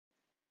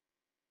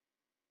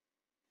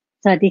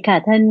สวัสดีค่ะ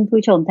ท่าน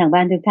ผู้ชมทางบ้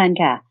านทุกท่าน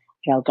ค่ะ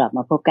เรากลับม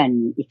าพบกัน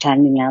อีกครั้ง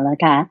หนึ่งแล้วนะ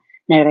คะ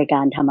ในรายก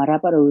ารธรรมรั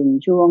บอรุณ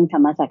ช่วงธร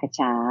รมสัก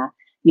ษา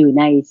อยู่ใ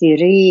นซี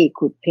รีส์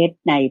ขุดเพชร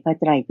ในพระ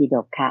ไตรปิฎ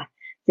กค่ะ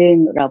ซึ่ง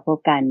เราพบ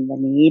กันวัน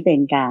นี้เป็น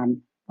การ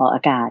ออกอ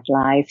ากาศไล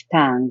ฟ์ท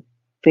าง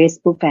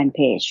Facebook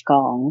Fanpage ข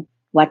อง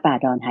วัดป่า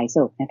ดอนไหโศ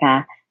กนะคะ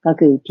ก็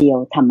คือ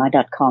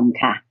piothama.com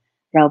ค่ะ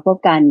เราพบ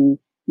กัน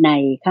ใน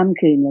ค่ำ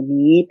คืนวัน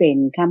นี้เป็น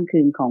ค่ำคื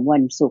นของวั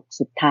นศุกร์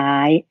สุดท้า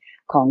ย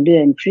ของเดื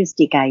อนพฤศ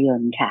จิกาย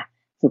นค่ะ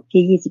ศุกร์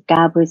ที่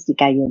29พฤศจิ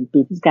กายนปี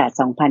พุทธศักราช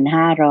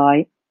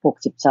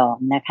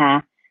2562นะคะ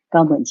ก็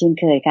เหมือนเช่น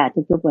เคยค่ะ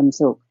ทุกๆวัน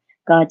ศุกร์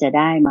ก็จะไ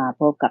ด้มา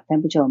พบกับท่าน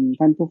ผู้ชม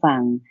ท่านผู้ฟั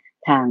ง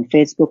ทาง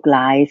Facebook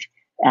Live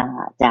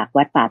จาก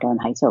วัดป่าดอน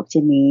ไหโศกเ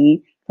ช่นนี้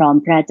พร้อม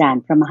พระอาจาร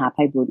ย์พระมหาไพ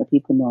บูลย์อภิ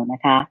ปุโนน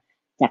ะคะ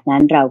จากนั้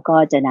นเราก็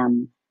จะน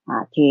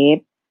ำเทป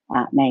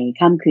ใน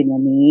ค่ำคืนวั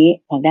นนี้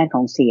ทางด้านข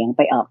องเสียงไ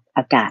ปออก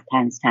อากาศทา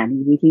งสถานี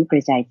วิทยุกร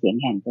ะจายเสียง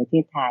แห่งประเท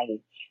ศไทย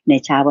ใน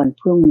เช้าวัน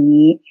พรุ่ง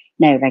นี้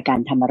ในรายการ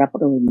ธรรมรับอ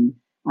รุณ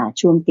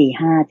ช่วง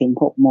 5:00 ถึง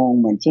 6:00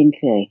 เหมือนเช่น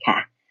เคยค่ะ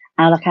เอ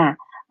าละค่ะ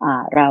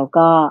เรา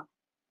ก็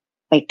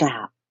ไปกรา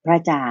บพระ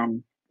อาจารย์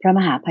พระม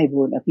หาไพ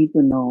บูลย์อภิ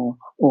ปุโน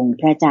องค์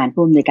พระอาจารย์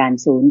ผู้อำนวยการ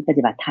ศูนย์ป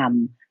ฏิบัติธรรม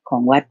ขอ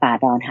งวัดป่า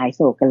ดอนไหโศ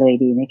กกันเลย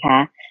ดีไหมคะ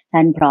ท่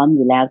านพร้อมอ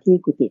ยู่แล้วที่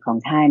กุฏิของ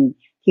ท่าน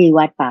ที่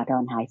วัดป่าดอ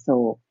นไหโศ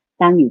ก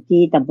ตั้งอยู่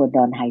ที่ตำบลด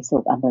อนไหโศ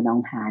กอำเภอหนอง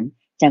หาน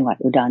จังหวัด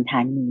อุดรธ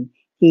านี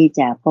ที่จ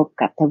ะพบ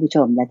กับท่านผู้ช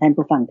มและท่าน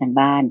ผู้ฟังทาง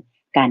บ้าน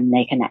กันใน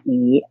ขณะ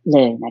นี้เล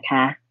ยนะค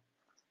ะ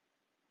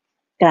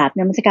กราบ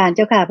นมัสการเ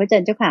จ้าค่ะพระอาจา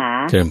รย์เจ้าค่ะ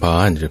เจริญพ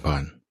รเจริญพ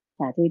ร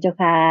สาธุเจ้า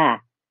ค่ะ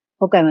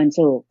พบกันวัน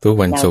ศุกร์ทุก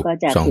วันศุกร์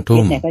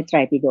 20:00 นในพระไตร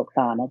ปิฎก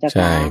ต่อนะเจ้าค่ะใ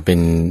ช่เป็น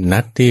นั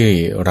ดที่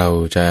เรา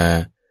จะ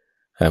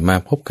มา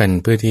พบกัน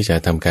เพื่อที่จะ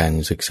ทำการ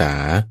ศึกษา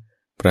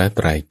พระไต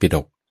รปิฎ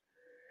ก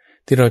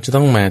ที่เราจะ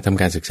ต้องมาท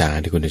ำการศึกษา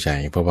ที่คุณใจ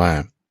เพราะว่า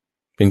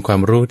เป็นควา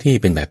มรู้ที่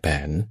เป็นแบบแผ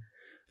น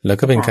แล้ว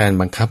ก็เป็นการ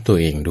บังคับตัว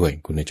เองด้วย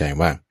คุณใจ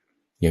ว่า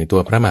อย่างตัว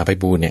พระมหาไพ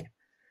บูลย์เนี่ย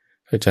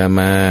ก็จะ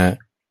มา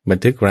บัน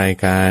ทึกราย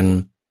การ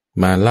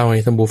มาเล่าใ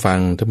ห้ท่านผู้ฟัง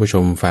ท่านผู้ช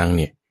มฟังเ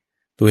นี่ย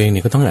ตัวเองเ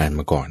นี่ยก็ต้องอ่าน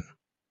มาก่อน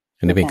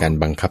อันนี้เป็นการ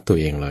บังคับตัว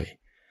เองเลย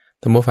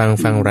ท่านผู้ฟัง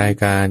ฟังราย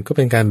การก็เ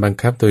ป็นการบัง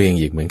คับตัวเอง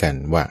อีกเหมือนกัน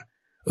ว่า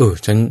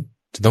ฉัน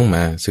จะต้องม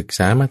าศึกษ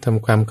ามาท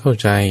ำความเข้า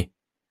ใจ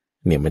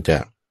เนี่ยมันจะ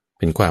เ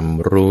ป็นความ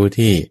รู้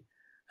ที่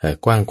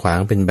กว้างขวาง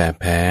เป็นแบบ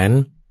แผน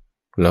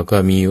แล้วก็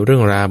มีเรื่อ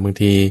งราวบาง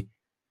ที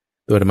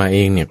ตัวอาตมาเอ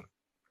งเนี่ย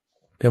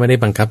ถ้าไม่ได้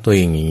บังคับตัวเอ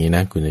งอย่างนี้น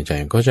ะคุณใจ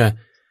ก็จะ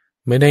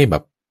ไม่ได้แบ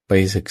บไ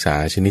ปศึกษา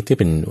ชนิดที่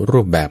เป็นรู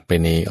ปแบบไป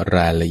ในร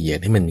ายละเอียด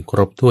ให้มันคร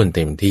บถ้วนเ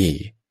ต็มที่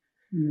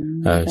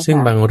ซึ่ง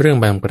บางเรื่อง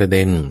บางประเ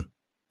ด็น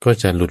ก็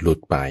จะหลุด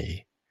ไป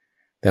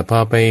แต่พอ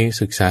ไป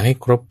ศึกษาให้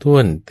ครบถ้ว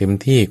นเต็ม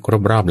ที่คร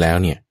บรอบแล้ว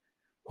เนี่ย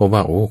พบว่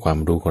าความ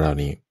รู้ของเรา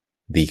นี่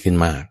ดีขึ้น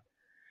มาก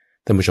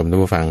ท่านผู้ชมท่าน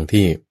ผู้ฟัง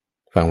ที่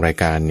ฟังราย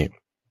การเนี่ย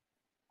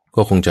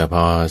ก็คงจะพ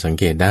อสัง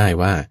เกตได้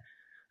ว่า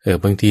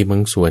บางทีบา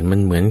งส่วนมัน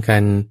เหมือนกั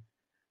น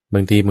บ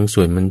างทีบาง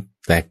ส่วนมัน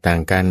แตกต่า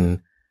งกัน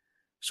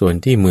ส่วน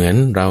ที่เหมือน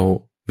เรา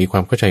มีคว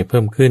ามเข้าใจเ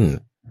พิ่มขึ้น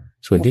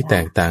ส่วนที่แต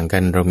กต่างกั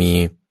นเรามี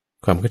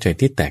ความเข้าใจ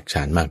ที่แตกฉ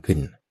านมากขึ้น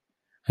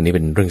อันนี้เ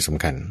ป็นเรื่องส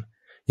ำคัญ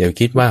อย่า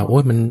คิดว่า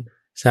มัน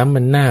ซ้ำ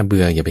มันน่าเ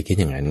บื่ออย่าไปคิด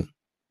อย่างนั้น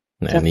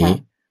อันนี้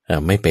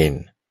ไม่เป็น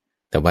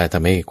แต่ว่าท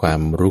ำให้ควา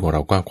มรู้ของเร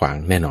ากว้างขวาง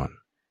แน่นอน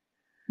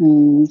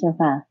เจ้า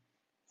ค่ะ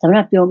สำห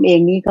รับโยมเอง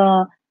นี่ก็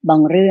บา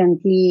งเรื่อง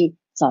ที่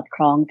สอดค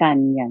ล้องกัน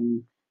อย่าง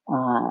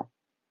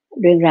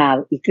เรื่องราว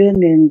อีกเรื่อง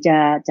นึง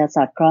จะส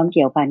อดคล้องเ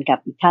กี่ยวพันกับ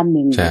อีกท่าน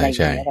นึงอะไรอ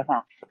ย่างเงี้ยนะค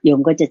ะโยม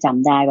ก็จะจ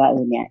ำได้ว่า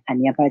เนี่ยอัน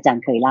นี้พระอาจาร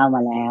ย์เคยเล่าม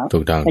าแล้ว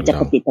ก็จะ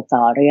ปฏิปต่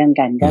อเรื่อง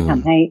กันก็ท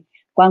ำให้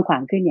กว้างขวา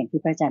งขึ้นอย่าง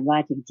ที่พระอาจารย์ว่า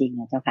จริงๆ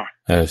นะเจ้าค่ะ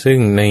ซึ่ง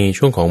ใน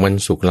ช่วงของวัน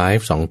ศุกร์ไล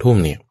ฟ์ 20:00 น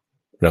เนี่ย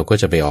เราก็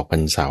จะไปออกวั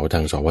นเสาร์ทา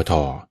งสวท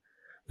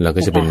แล้ว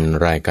ก็จะเป็น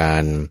รายกา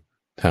ร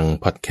ทาง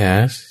พอดแค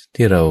สต์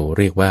ที่เรา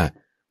เรียกว่า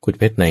ขุด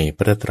เพชรในพ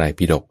ระไตร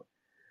ปิฎก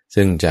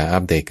ซึ่งจะอั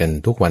ปเดตกัน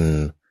ทุกวัน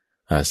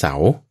เสา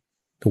ร์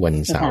ทุกวัน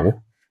เสาร์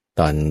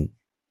ตอน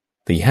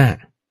 5:00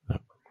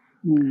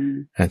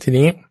 นที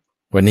นี้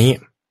วันนี้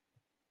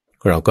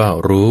เราก็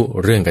รู้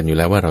เรื่องกันอยู่แ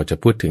ล้วว่าเราจะ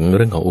พูดถึงเ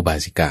รื่องของอุบา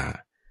สิกา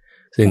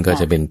ซึ่งก็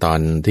จะเป็นตอน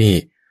ที่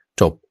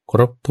จบค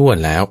รบถ้วน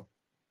แล้ว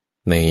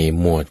ใน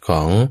หมวดข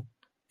อง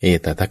เอ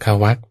ตทัคคะ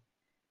วรรค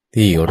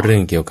ที่เรื่อ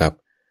งเกี่ยวกับ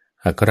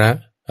อัคร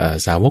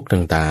สาวก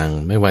ต่าง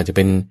ๆไม่ว่าจะเ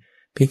ป็น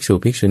ภิกษุ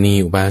ภิกษุณี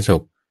อุบาส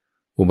ก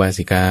อุบา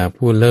สิกา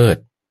ผู้เลิศ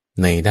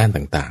ในด้าน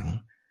ต่าง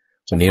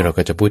ๆวันนี้เรา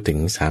ก็จะพูดถึง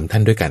3ท่า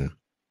นด้วยกัน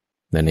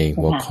ใน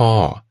หัวข้อ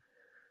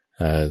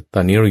ต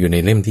อนนี้เราอยู่ใน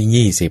เล่ม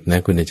ที่20นะ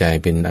คุณใจ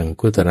เป็นอัง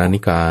คุตรนิ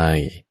กาย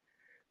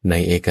ใน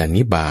เอก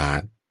นิบา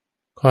ต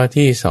ข้อ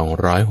ที่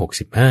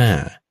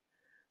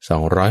265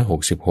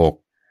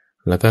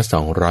 266แล้วก็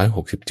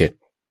267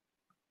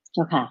เ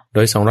จ้าค่ะโด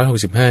ย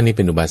265นี่เ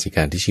ป็นอุบาสิก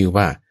าที่ชื่อ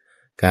ว่า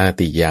กา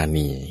ติยา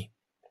นี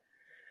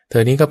เธ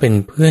อนี้ก็เป็น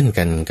เพื่อน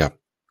กันกับ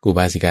อุบ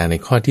าสิกาใน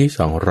ข้อที่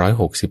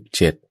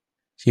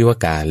267ชื่อว่า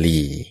กา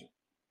ลี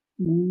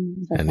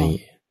อันนี้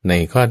ใน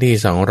ข้อที่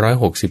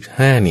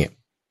265เนี่ย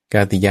ก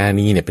าติยา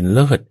นีเนี่ยเป็นเ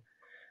ลิศ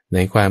ใน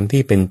ความ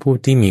ที่เป็นผู้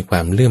ที่มีคว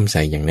ามเลื่อมใส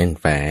อย่างแน่น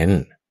แฟ้น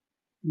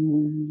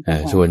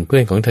ส่วนเพื่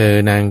อนของเธอ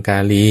นางกา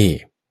ลี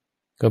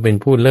ก็เป็น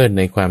ผู้เลิศ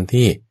ในความ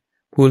ที่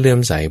ผู้เลื่อม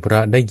ใสเพรา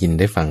ะได้ยิน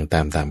ได้ฟังต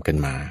ามกัน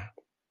มา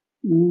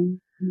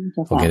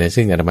โอเคนะ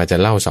ซึ่งอาตมาจะ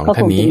เล่าสองท่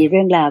านนี้ก็คงจะมีเ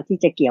รื่องราวที่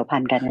จะเกี่ยวพั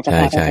นกันนะเจ้า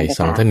ค่ะใช่ส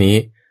องท่านนี้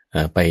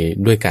ไป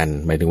ด้วยกัน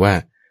หมายถึงว่า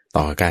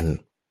ต่อกัน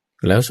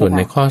แล้วส่วนใ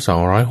นข้อ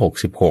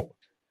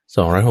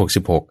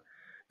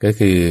266ก็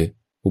คือ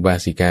อุบา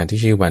สิกาที่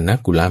ชื่อว่านัก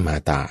กุลมา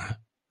ต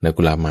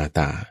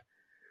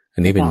อั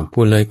นนี้เป็น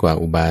ผู้เลิศกว่า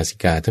อุบาสิ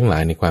กาทั้งหลา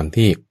ยในความ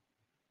ที่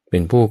เป็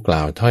นผู้กล่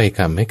าวถ้อยค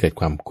ำให้เกิด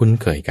ความคุ้น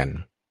เคยกัน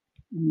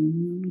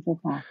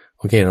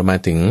โอเคเรามา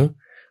ถึง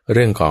เ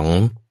รื่องของ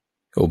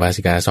อุบา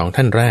สิกาสอง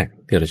ท่านแรก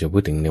ที่เราจะพู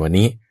ดถึงในวัน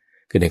นี้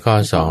คือในข้อ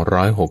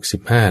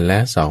265และ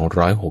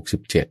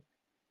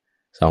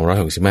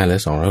265และ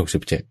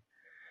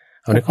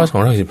267เอาในข้อ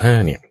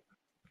265เนี่ย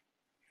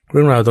เ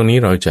รื่องราวตรงนี้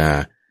เราจะ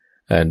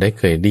ได้เ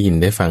คยได้ยิน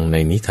ได้ฟังใน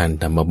นิทาน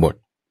ธรรมบท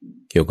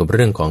เกี่ยวกับเ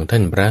รื่องของท่า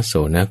นพระโส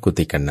นกุ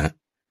ติกนะ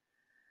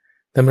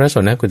ท่านพระโส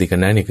นกุติก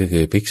นะนี่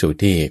คือภิกษุ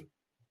ที่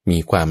มี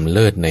ความเ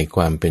ลิศในค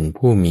วามเป็น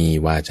ผู้มี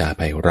วาจาไ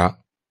พเราะ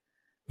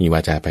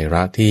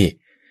ที่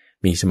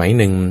มีสมัย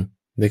หนึ่ง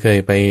ได้เคย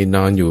ไปน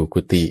อนอยู่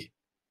กุฏิ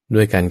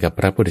ด้วยกันกับ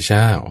พระพุทธเ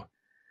จ้า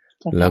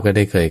แล้วก็ไ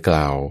ด้เคยก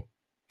ล่าว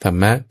ธรร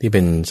มะที่เ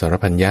ป็นสร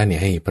พัญญาเนี่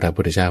ยให้พระ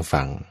พุทธเจ้า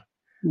ฟัง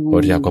พระพุ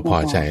ทธเจ้าก็พอ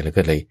ใจแล้ว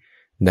ก็เลย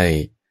ได้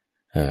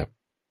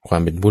ควา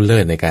มเป็นผู้เลิ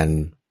ศในการ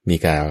มี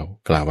การ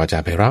กล่าววาจา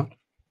ไพเราะ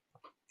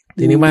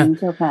ทีนี้ว่า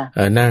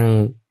นาง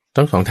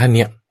ทั้งสองท่านเ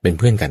นี่ยเป็นเ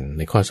พื่อนกันใ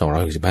นข้อ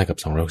265กับ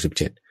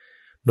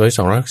267โดย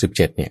267เ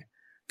นี่ย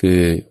คือ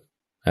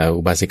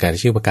อุบาสิกา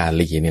ที่ชื่อว่ากา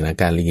ลีเนี่ยนะ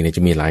กาลีเนี่ยจ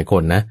ะมีหลายค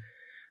นนะ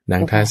นา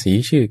งทาสี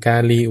ชื่อกา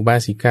ลีอุบา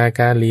สิกา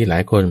กาลีหลา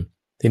ยคน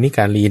ทีนี้ก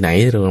าลีไหน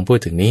เราลองพูด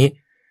ถึงนี้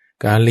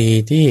กาลี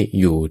ที่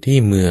อยู่ที่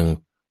เมือง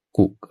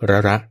กุร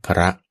ะค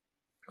ระ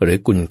หรือ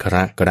กุลคร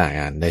ะก็ได้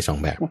อ่านได้สอง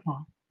แบบ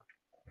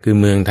คือ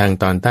เมืองทาง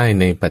ตอนใต้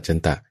ในปัจจัน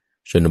ต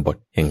ชนบท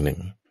แห่งหนึ่ง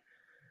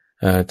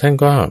ท่าน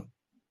ก็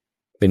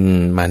เป็น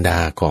มารดา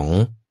ของ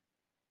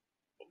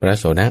พระ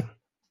โสนะ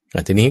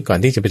ทีนี้ก่อน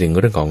ที่จะไปถึง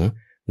เรื่องของ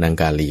นาง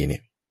กาลีเนี่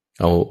ย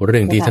เอาเรื่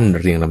องที่ท่าน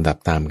เรียงลำดับ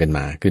ตามกันม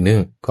าคือเรื่อ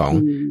งของ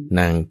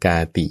นางกา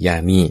ติยา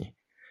นี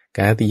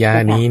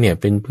เนี่ย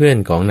เป็นเพื่อน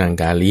ของนาง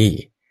กาลี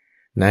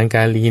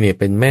เนี่ย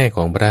เป็นแม่ข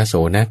องพระโส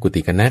นกุ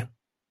ติกนะ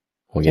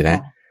โอเคนะ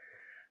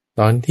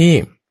ตอนที่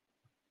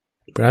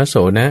พระโส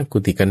นกุ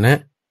ติกนะ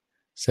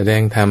แสด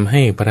งธรรมใ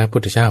ห้พระพุ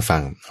ทธเจ้าฟั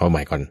งเอาให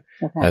ม่ก่อน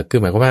คือ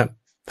หมายความว่า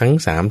ทั้ง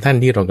3ท่าน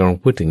ที่เรากำลัง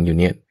พูดถึงอยู่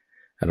เนี่ย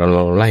เรา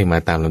ไล่มา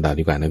ตามลำดับ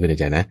ดีกว่านะคุณ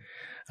ใจนะ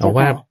เอา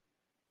ว่า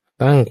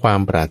ตั้งความ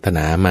ปรารถน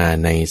ามา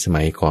ในส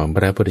มัยก่อนพ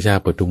ระพุทธเจ้า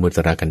ปฐุมมุต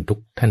ระกันทุก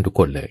ท่านทุก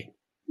คนเลย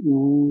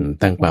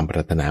ตั้งความปร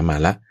ารถนามา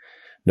ละ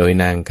โดย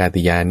นางกา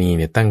ติยานีเ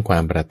นี่ยตั้งควา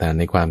มปรารถนา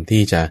ในความ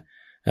ที่จะ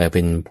เ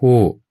ป็นผู้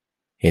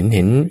เ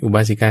ห็นอุบ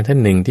าสิกาท่าน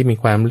หนึ่งที่มี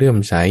ความเลื่อม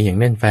ใสอย่าง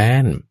แน่นแฟ้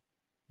น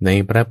ใน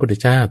พระพุทธ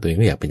เจ้าตัวเอง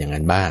ก็อยากเป็นอย่าง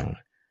นั้นบ้าง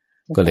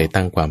ก็เลย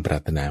ตั้งความปรา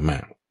รถนามา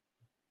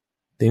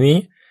ทีนี้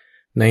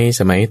ใน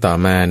สมัยต่อ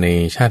มาใน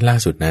ชาติล่า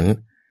สุดนั้น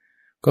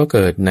ก็เ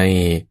กิดใน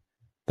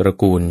ตระ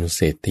กูลเศ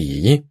รษฐี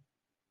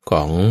ข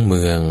องเ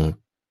มือง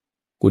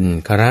กุล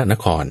คระน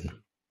คร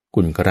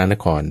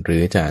หรื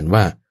อจะอ่าน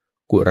ว่า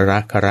กุระ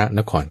คระ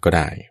นครก็ไ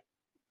ด้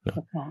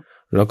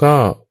แล้วก็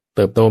เ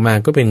ติบโตมา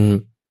ก็เป็น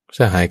ส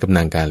หายกับน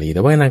างกาลีแ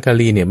ต่ว่านางกา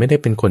ลีเนี่ยไม่ได้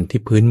เป็นคน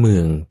ที่พื้นเมื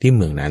องที่เ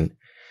มืองนั้น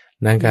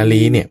นางกา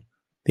ลีเนี่ย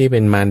ที่เป็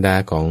นมารดา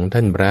ของท่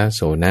านพระโ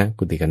สน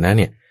กุติกนะ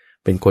เนี่ย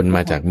เป็นคนม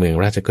าจากเมือง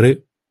ราชคฤ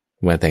ห์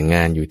มาแต่งง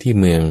านอยู่ที่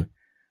เมือง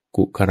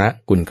กุ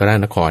ลคระ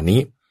นคร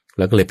นี้แ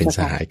ล้วก็เลยเป็นส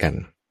หายกัน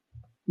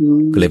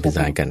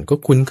ก็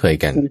คุ้นเคย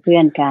กันเป็นเพื่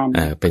อ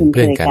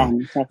นกัน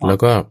แล้ว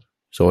ก็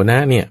โสนะ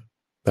เนี่ย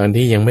ตอน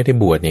ที่ยังไม่ได้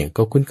บวชเนี่ย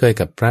ก็คุ้นเคย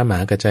กับพระมห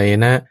ากัจจาย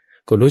นะ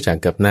ก็รู้จัก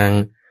กับนาง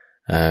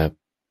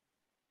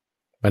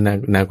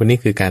คนนี้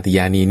คือกาติย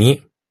านีนี้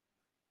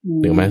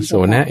หรือมาโส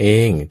นะเอ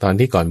งตอน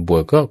ที่ก่อนบว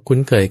ชก็คุ้น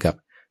เคยกับ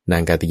นา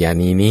งกาติยา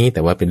นีนี้แ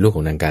ต่ว่าเป็นลูกข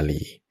องนางกา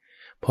ลี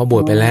พอบว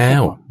ชไปแล้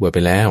ว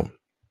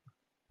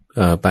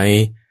ไป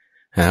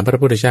หาพระ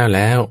พุทธเจ้าแ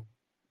ล้ว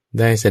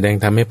ได้แสดง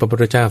ธรรมให้พระพุท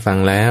ธเจ้าฟัง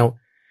แล้ว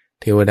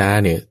เทวดา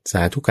เนี่ยส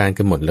าธุการ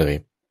กันหมดเลย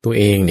ตัว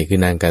เองเนี่ยคือ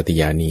นางกาติ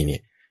ยานีเนี่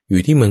ยอ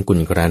ยู่ที่เมืองกุล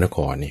คระนค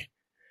รเนี่ย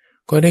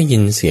ก็ได้ยิ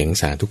นเสียง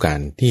สาธุการ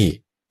ที่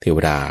เทว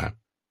ดา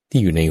ที่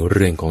อยู่ในเ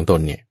รือนของต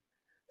นเนี่ย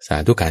สา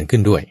ธุการขึ้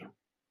นด้วย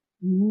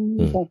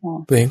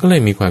ตัวเองก็เล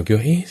ยมีความคิด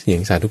ว่าเสียง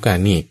สาธุการ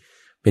นี่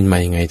เป็นมา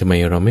ยังไงทำไม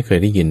เราไม่เคย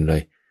ได้ยินเล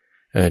ย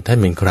ท่าน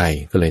เป็นใคร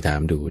ก็เลยถาม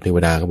ดูเทว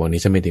ดาก็บอก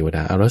นี่ฉันเป็นเทวด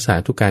าเอาแล้วสา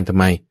ธุการทำ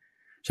ไม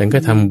ฉันก็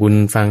ทำบุญ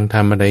ฟังท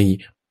ำอะไร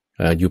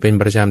อยู่เป็น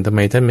ประจำทำไม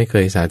ท่านไม่เค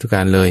ยสาธุก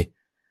ารเลย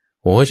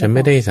โอ้ฉันไ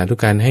ม่ได้สาธุ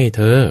การให้เ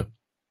ธอ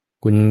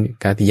คุณ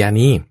กาติยา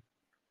นี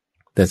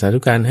แต่สาธุ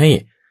การให้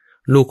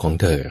ลูกของ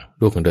เธอ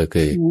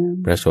คือ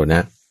พระโสนะ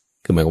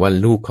คือหมายว่า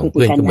ลูกของเ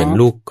พื่อนก็เหมือน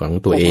ลูกของ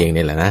ตัวเองเ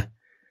นี่ยแหละนะ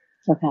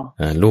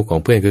ลูกขอ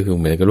งเพื่อนก็คือ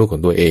เหมือนกับลูกขอ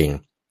งตัวเอง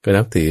ก็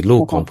นับถือลู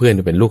กของเพื่อน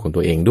เป็นลูกของตั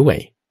วเองด้วย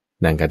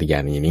นางกาติยา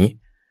นีนี้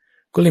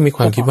ก็เลยมีค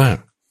วามคิดว่า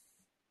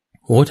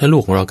โอ้ถ้าลู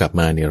กของเรากลับ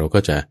มาเนี่ยเราก็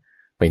จะ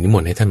ไปนิม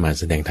นต์ให้ท่านมา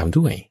แสดงธรรม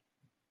ด้วย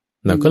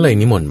เราก็เลย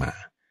นิมนต์มา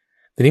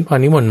ทีนี้พอ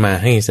นิมนต์มา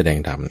ให้แสดง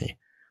ธรรมนี่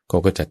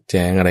ก็จัดแจ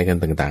งอะไรกัน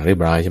ต่างๆเรีย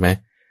บร้อยใช่ไหม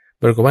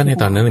ปรากฏว่าใน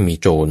ตอนนั้นมี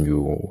โจรอ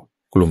ยู่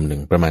กลุ่มหนึ่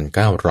งประมาณ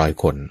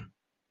900คน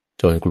โ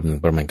โจรกลุ่มหนึ่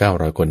งประมาณ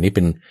900คนนี้เ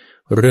ป็น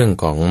เรื่อง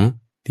ของ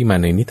ที่มา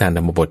ในนิทานธ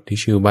รรมบทที่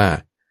ชื่อว่า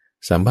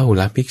สัมภหุ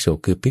ลภิกษุ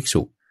คือภิก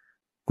ษุ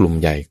กลุ่ม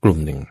ใหญ่กลุ่ม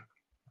หนึ่ง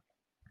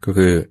ก็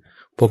คือ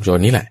พวกโจ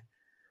รนี้แหละ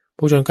พ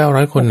วกโจร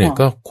900คนเนี่ย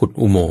ก็ขุด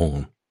อุโมง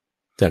ค์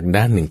จาก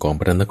ด้านหนึ่งของพ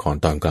ระนคร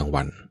ตอนกลาง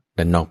วัน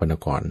ด้านนอกพระน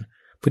คร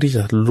เพื่อที่จ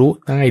ะทะลุ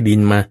ใต้ดิน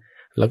มา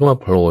แล้วก็มา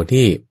โผล่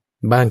ที่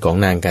บ้านของ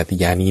นางกาติ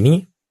ยานีนี้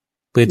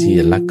เพื่อที่จ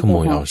ะลักขโม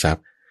ยเอาทรัพ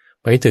ย์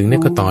ไปถึงเนี่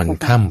ยก็ตอน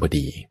ค่ำพอ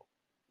ดี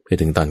ไป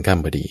ถึงตอนค่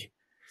ำพอดี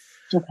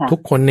ทุก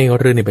คนใน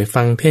เรือเนี่ยไป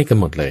ฟังเทศกัน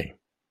หมดเลย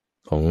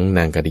ของน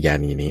างกาติยา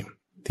นีนี้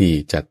ที่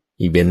จัด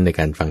อีเวนต์ใน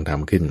การฟังธรร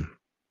มขึ้น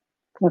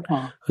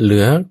เหลื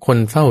อคน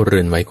เฝ้าเรื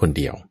อนไว้คน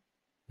เดียว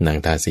นาง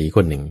ทาสีค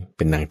นหนึ่งเ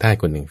ป็นนางท่า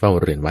คนหนึ่งเฝ้า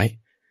เรือนไว้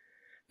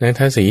นางท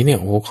าสีเนี่ย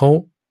โอ้เขา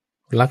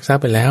ลักทรัพ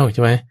ย์ไปแล้วใ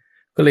ช่ไหม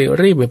ก็เลย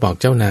รีบไปบอก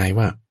เจ้านาย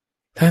ว่า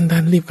ท่า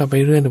นรีบกลับไป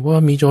เรือนเพราะว่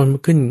ามีโจร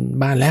ขึ้น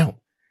บ้านแล้ว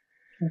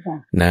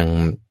นาง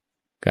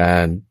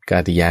กา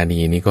ติยานี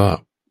นี่ก็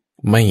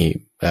ไม่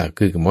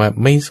คือว่า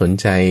ไม่สน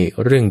ใจ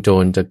เรื่องโจ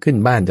รจะขึ้น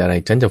บ้านจะอะไร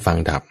ฉันจะฟัง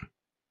ธรรม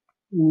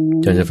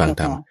ฉันจะฟัง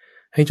ธรรม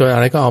ให้โจรอะ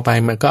ไรก็เอาไป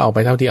มันก็เอาไป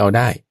เท่าที่เอาไ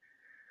ด้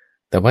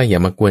แต่ว่าอย่า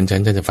มากวนฉั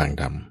นจะฟัง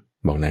ธรรม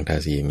บอกนางทา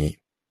สีอย่างนี้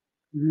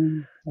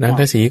นางท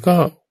าสีก็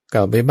ก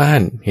ลับไปบ้า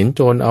นเห็นโ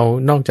จรเอา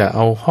นอกจากเอ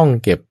าห้อง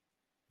เก็บ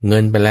เงิ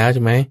นไปแล้วใ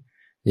ช่ไหม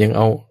ยังเ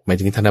อาหมาย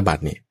ถึงธนบัต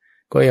รนี่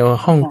ก็เอา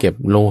ห้องเก็บ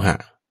โลหะ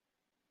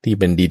ที่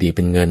เป็นดีๆเ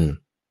ป็นเงิน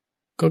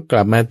ก็ก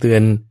ลับมาเตือ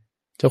น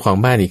เจ้าของ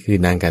บ้านอีกคือ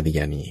นางกาติย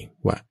านี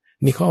ว่า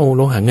นี่เขาเอาโ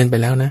ลหะเงินไป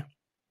แล้วนะ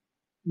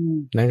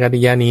นางกาติ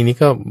ยานีนี่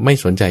ก็ไม่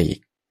สนใจอีก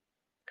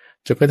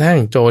จนกระทั่ง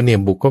โจรเนี่ย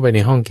บุกเข้าไปใน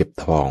ห้องเก็บ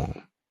ทอง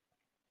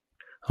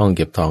ห้องเ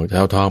ก็บทองจะเ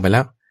อาทองไปแ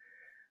ล้ว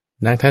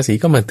นางทาสี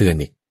ก็มาเตือน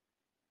อีก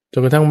จ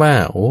นกระทั่งว่า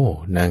โอ้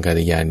นางกา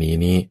ติยานี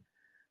นี้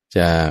จ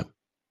ะ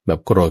แบบ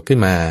โกรธขึ้น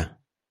มา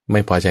ไม่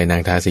พอใจนา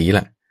งทาสี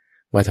ล่ะ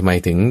ว่าทำไม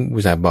ถึงอุ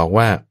ตส่าห์บอก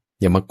ว่า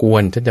อย่ามากว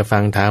นฉันจะฟั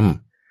งธรรม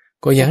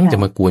ก็ยังจะ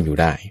มากวนอยู่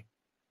ได้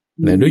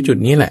แต่ด้วยจุด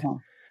นี้แหละ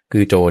คื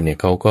อโจรเนี่ย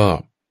เขาก็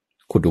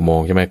ขุดอุโม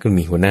งค์ใช่ไหมก็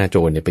มีหัวหน้าโจ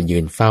รเนี่ยไปยื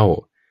นเฝ้า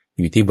อ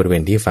ยู่ที่บริเว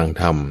ณที่ฟัง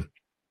ธรรม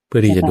เพื่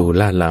อที่จะดู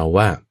ลาดราว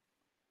ว่า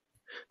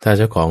ถ้าเ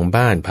จ้าของ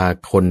บ้านพา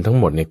คนทั้ง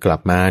หมดเนี่ยกลั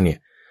บมาเนี่ย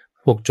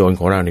พวกโจร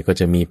ของเราเนี่ยก็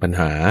จะมีปัญ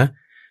หา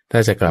ถ้า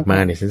จะกลับมา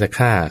เนี่ยฉันจะ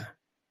ฆ่า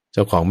เ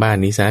จ้าของบ้าน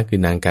นี้ซะคือ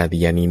นางกาติ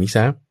ยานีนี้ซ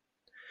ะ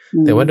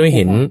แต่ว่าด้วยเ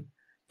ห็น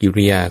กิ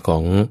ริยาขอ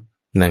ง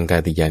นางกา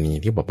ติยานี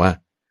ที่บอกว่า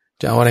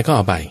จะเอาอะไรก็เอ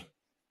าไป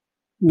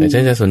แต่ฉั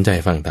นจะสนใจ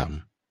ฟังธรรม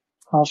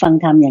ขอฟัง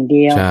ธรรมอย่างเ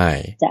ดียวใช่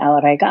จะเอาอ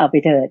ะไรก็เอาไป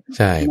เถิดใ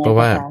ช่เพราะ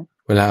ว่า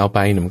เวลาเอาไป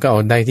หนุ่มก็เอา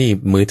ได้ที่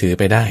มือถือ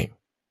ไปได้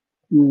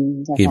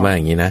คิดว่าอ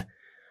ย่างนี้นะ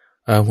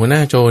หัวหน้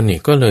าโจรเนี่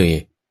ยก็เลย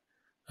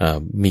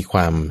มีคว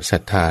ามศรั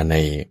ทธาใน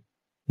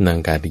นาง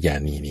กาติยา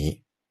นีนี้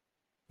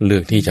เลื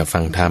อกที่จะฟั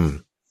งธรรม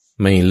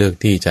ไม่เลือก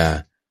ที่จะ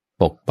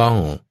ปกป้อง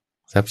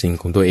ทรัพย์สิน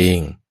ของตัวเอง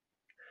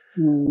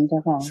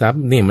ทรัพ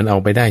ย์นี่มันเอา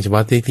ไปได้เฉพา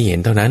ะที่เห็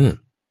นเท่านั้น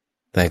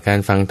แต่การ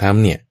ฟังธรรม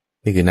เนี่ย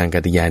นี่คือนางกา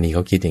ติยานีเข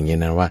าคิดอย่างนี้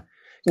นะว่า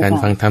การ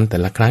ฟังธรรมแต่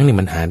ละครั้งนี่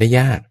มันหาได้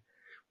ยาก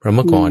เพราะเ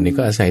มื่อก่อนนี่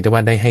ก็อาศัยแต่ว่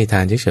าได้ให้ท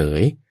านเฉ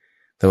ย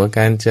ๆแต่ว่าก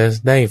ารจะ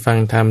ได้ฟัง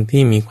ธรรม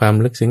ที่มีความ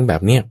ลึกซึ้งแบ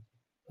บเนี้ย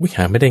ห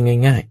าไม่ได้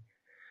ง่าย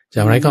ๆจะ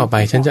อะไรก็เอาไป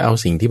ฉันจะเอา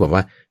สิ่งที่บอกว่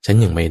าฉัน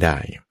ยังไม่ได้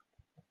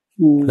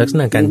ลักษ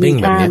ณะการเพ่ง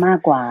แบบนี้มาก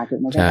กว่า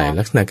ใช่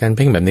ลักษณะการเ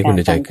พ่งแบบนี้คุ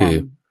ณใจคือ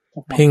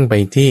เพ่งไป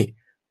ที่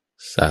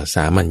ส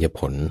ามัญญผ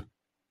ล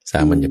สา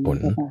มัญญผ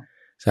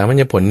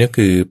ลเนี่ย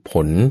คือผ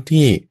ล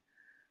ที่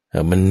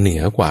มันเหนื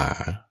อกว่า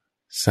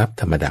ทรัพย์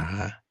ธรรมดา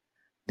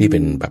ที่เป็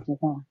นแบบ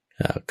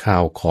ข้า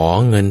วของ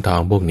เงินทอ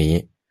งพวกนี้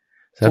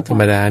ทรัพย์ธร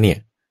รมดาเนี่ย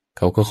เ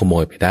ขาก็ขโม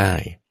ยไปได้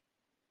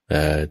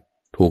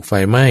ถูกไฟ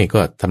ไหม้ก็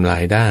ทำลา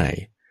ยได้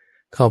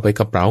เข้าไป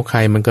กระเป๋าใคร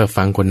มันก็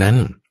ฟังคนนั้น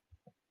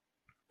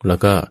แล้ว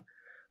ก็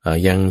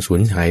ยังสู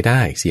ญหายได้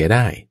เสียไ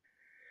ด้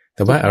แ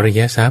ต่ว่าอริ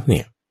ยทรัพย์เ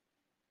นี่ย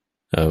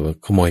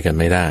ขโมยกัน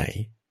ไม่ได้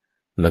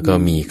แล้วก็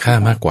มีค่า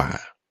มากกว่า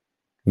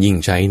ยิ่ง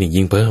ใช้นี่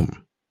ยิ่งเพิ่ม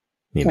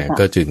นี่นะ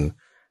ก็จึง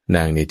น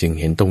างเนี่ยจึง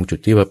เห็นตรงจุด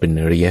ที่ว่าเป็น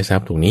อริยทรั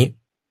พย์ตรงนี้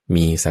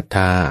มีศรัทธ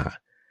า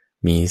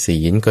มีศี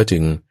ลก็จึ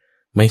ง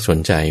ไม่สน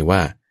ใจว่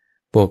า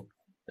พวก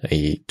ไอ้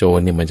โจร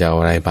เนี่ยมันจะเอา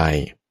อะไรไป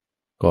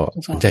ก็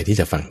สนใจที่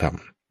จะฟังธรรม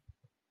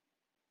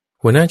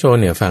หัวหน้าโจร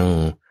เนี่ยฟัง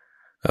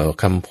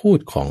คำพูด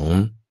ของ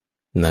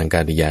นางก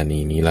าติยานี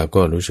นี้แล้ว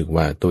ก็รู้สึก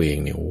ว่าตัวเอง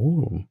เนี่ยโอ้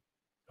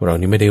เรา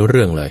นี่ไม่ได้เ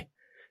รื่องเลย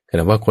ข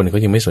ณะว่าคนเขา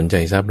ยังไม่สนใจ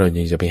ทรัพย์เรา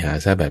ยังจะไปหา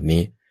ทรัพย์แบบ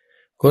นี้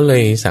ก็เล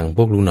ยสั่งพ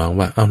วกลูกน้อง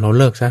ว่าเอาเรา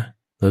เลิกซะ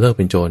เราเลิกเ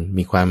ป็นโจร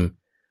มีความ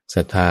ศ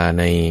รัทธา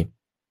ใน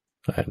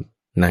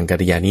นางกา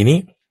ติยานีนี้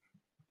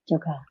เจ้า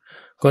ค่ะ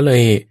ก็เล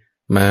ย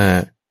มา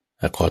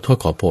ขอโทษ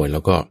ขอโพยแล้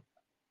วก็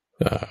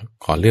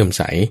ขอเลื่อมใ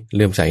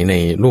สใน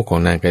ลูกของ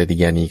นางกาติ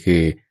ยานีคื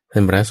อท่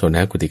านพระโสน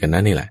กุติกนะ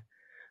นี่แหละ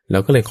แล้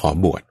วก็เลยขอ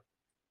บวช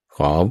ข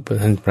อ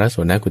ท่านพระโส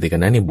นกุติก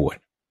นะเนี่ยบวช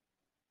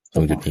ตร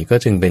งจุดนี้ก็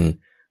จึงเป็น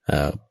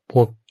พ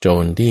วกโจ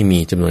รที่มี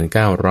จำนวน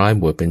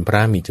900บวชเป็นพร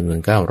ะมีจำนวน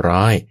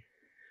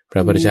900พร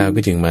ะพุทธเจ้าก็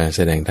จึงมาแส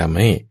ดงธรรม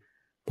ให้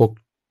พวก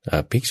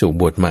ภิกษุ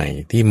บวชใหม่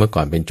ที่เมื่อก่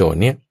อนเป็นโจร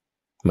เนี่ย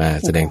มา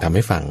แสดงธรรมใ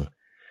ห้ฟัง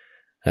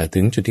ถึ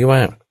งจุดที่ว่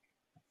า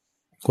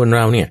คนเ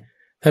ราเนี่ย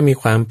ถ้ามี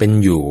ความเป็น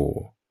อยู่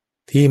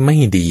ที่ไม่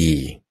ดี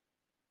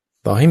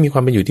ต่อให้มีควา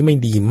มเป็นอยู่ที่ไม่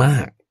ดีมา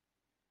ก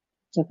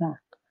เจ้าค่ะ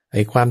ไ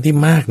อ้ความที่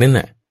มากนั่น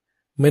น่ะ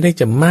ไม่ได้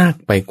จะมาก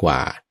ไปกว่า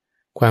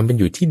ความเป็น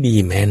อยู่ที่ดี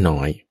แม้น้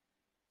อย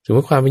สมม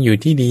ติความเป็นอยู่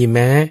ที่ดีแ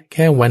ม้แ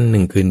ค่วันห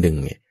นึ่งคืนหนึ่ง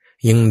เนี่ย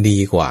ยังดี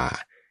กว่า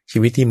ชี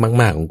วิตที่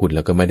มากๆของคุณแ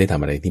ล้วก็ไม่ได้ท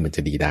ำอะไรที่มันจ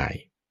ะดีได้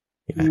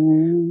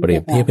เปรีย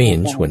บเทียบให้เห็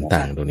นส่วน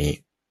ต่างตรงนี้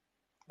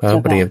พอ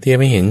เปรียบเทียบ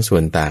ให้เห็นส่ว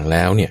นต่างแ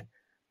ล้วเนี่ย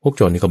พวกโ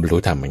จรนี่ก็บรรลุ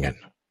ธรรมเหมือนกัน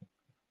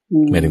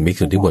หมายถึงภิก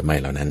ษุที่บวชใหม่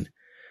เหล่านั้น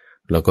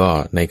แล้วก็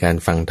ในการ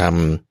ฟังธรรม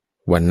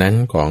วันนั้น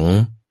ของ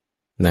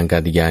นางกา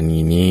ติยานี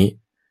นี้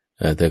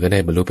เธอก็ได้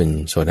บรรลุเป็น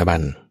โสดาบั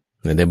น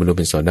ได้บรรลุเ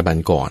ป็นโสดาบัน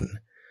ก่อน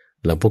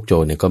แล้วพวกโจ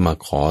รเนี่ยก็มา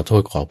ขอโท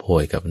ษขอโพ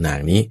ยกับนาง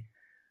นี้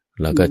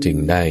แล้วก็จึง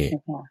ได้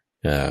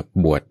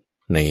บวช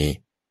ใน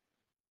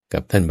กั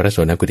บท่านพระโส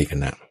นกุฎิก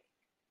นะ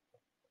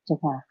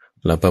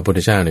แล้วพระพุทธ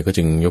เจ้าเนี่ยก็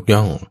จึงยก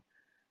ย่อง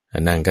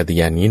นางกาติ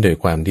ยานี้โดย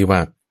ความที่ว่า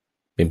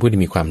เป็นผู้ที่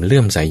มีความเลื่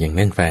อมใสอย่างแ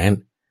น่นแฟ้น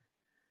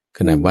ข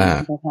นาดว่า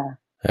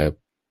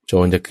โจ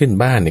รจะขึ้น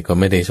บ้านเนี่ยก็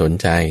ไม่ได้สน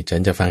ใจฉั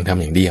นจะฟังธรรม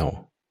อย่างเดียว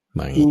แบ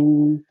บนี้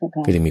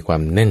ก็จะมีควา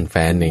มแน่นแ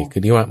ฟ้นเนี่ยคื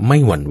อที่ว่าไม่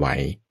หวั่นไหว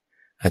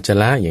อัจฉ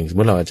ริอย่างสม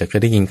มติเราอาจจะเค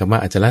ยได้ยินคำว่า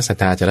อัจฉริศรัท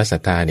ธาอัจฉริศรั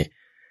ทธาเนี่ย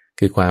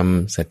คือความ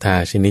ศรัทธา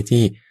ชนิด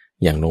ที่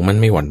อย่างลงมัน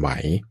ไม่หวั่นไหว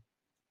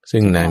ซึ่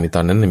งนางในต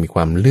อนนั้นมีค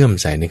วามเลื่อม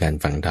ใสในการ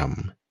ฟังธรรม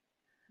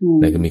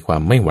แล้วก็มีควา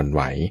มไม่หวั่นไห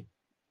ว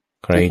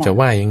ใครจะ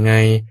ว่ายังไง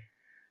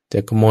จะ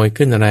ขโมย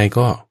ขึ้นอะไร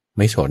ก็ไ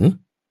ม่สน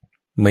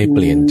ไม่เป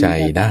ลี่ยนใจ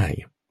ได้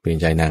เปลี่ยน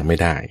ใจนางไม่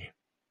ได้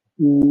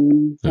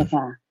ใช่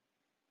ค่ะ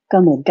ก็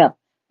เหมือนกับ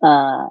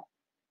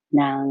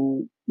นาง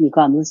มีค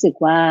วามรู้สึก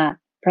ว่า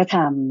พระธ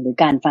รรมหรือ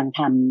การฟังธ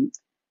รรม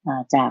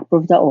จากพระ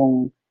พุทธอง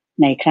ค์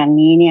ในครั้ง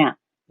นี้เนี่ย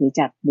หรือ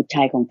จากบุตรช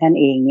ายของท่าน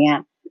เองเนี่ย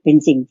เป็น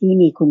สิ่งที่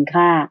มีคุณ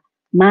ค่า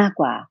มาก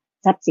กว่า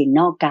ทรัพย์สิน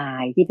นอกกา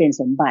ยที่เป็น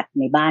สมบัติ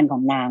ในบ้านขอ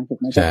งนางถูก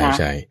ไหมเจ้าคะ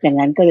ดัง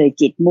นั้นก็เลย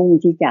จิตมุ่ง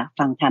ที่จะ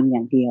ฟังธรรมอย่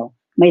างเดียว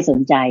ไม่สน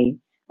ใจ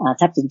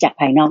ทรัพย์สินจาก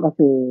ภายนอกก็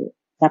คือ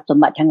ทรัพย์สม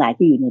บัติทั้งหลาย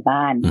ที่อยู่ใน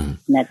บ้าน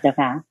นะเจ้า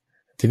คะ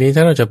ทีนี้ถ้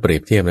าเราจะเปรีย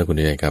บเทียบนะคุณ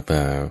ใจกับ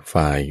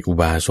ฝ่ายอุ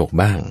บาสก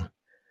บ้าง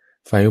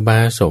ฝ่ายอุบา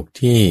สก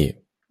ที่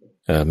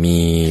มี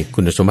คุ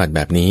ณสมบัติแ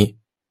บบนี้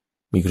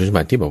มีคุณสม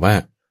บัติที่บอกว่า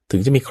ถึ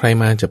งจะมีใคร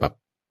มาจะแบบ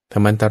ท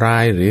ำอันตรา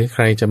ยหรือใค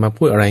รจะมา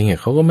พูดอะไรเงี้ย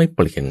เขาก็ไม่เ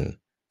ปลี่ยน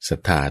ศรัท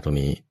ธาตรง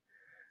นี้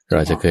เร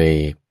าจะเคย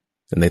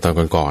ในตอน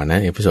ก่อนๆนะ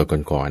เอพิโซด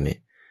ก่อนๆเนี่ย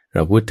เร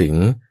าพูดถึง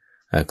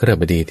กฤห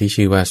บดีที่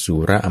ชื่อว่าสุ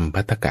ระอัม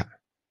ภัตกะ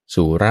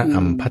สุระ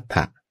อัมภัตถ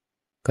ะ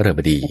กฤหบ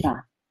ดี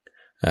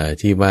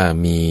ที่ว่า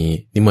มี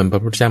นิมนต์พร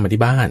ะพุทธเจ้ามา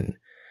ที่บ้าน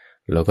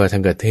แล้วก็ท่า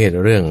นก็เทศ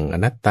เรื่องอ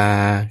นัตตา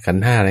ขัน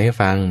ธ์ห้าอะไรให้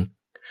ฟัง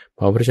พ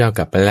อพระพุทธเจ้าก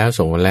ลับไปแล้ว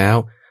ส่งมาแล้ว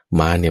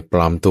มาเนี่ยปล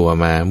อมตัว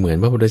มาเหมือน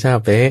พระพุทธเจ้า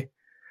เป๊ะ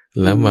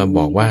แล้วมาบ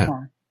อกว่า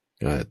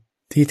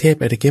ที่เทศ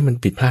ไปตะเกียบมัน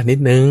ผิดพลาดนิด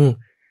นึง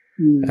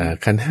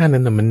ขันธ์ห้านั้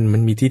นมั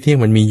นมีที่เที่ยง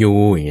มันมีอยู่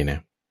อย่างเงี้ยนะ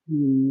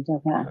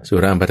สุ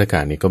รามภัตกา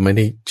นี่ก็ไม่ไ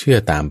ด้เชื่อ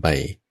ตามไป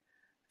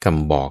ค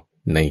ำบอก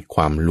ในค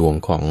วามลวง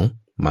ของ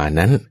มา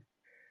นั้น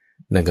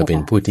นั่นก็เป็น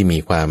ผู้ที่มี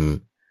ความ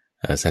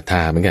ศรัทธ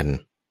าเหมือนกัน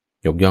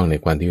ยกย่องใน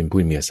ความที่เป็นผู้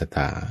มีศรัทธ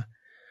า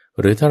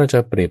หรือถ้าเราจะ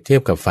เปรียบเทีย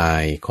บกับฝ่า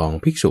ยของ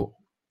ภิกษุ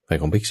ฝ่าย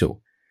ของภิกษุ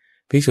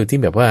ที่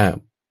แบบว่า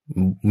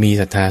มี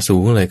ศรัทธาสู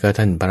งเลยก็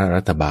ท่านพระ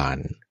รัตบา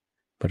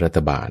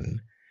ล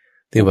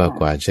ที่ว่า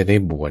กว่าจะได้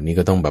บวชนี่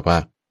ก็ต้องแบบว่า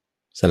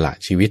สละ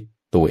ชีวิต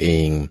ตัวเอ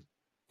ง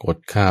อด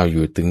ข้าวอ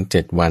ยู่ถึง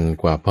7 วัน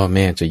กว่าพ่อแ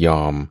ม่จะย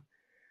อม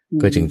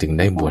ก็จึง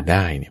ได้บวชไ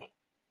ด้เนี่ย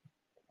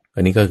อั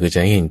นนี้ก็คือจะ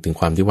ให้เห็นถึง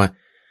ความที่ว่า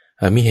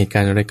มีเหตุกา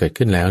รณ์อะไรเกิด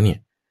ขึ้นแล้วเนี่ย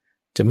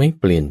จะไม่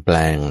เปลี่ยนแปล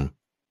ง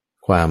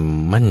ความ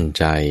มั่น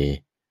ใจ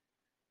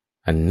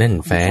อันแน่น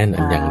แฟ้น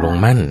อันอย่างลง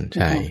มั่นใ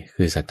ช่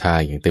คือศรัทธา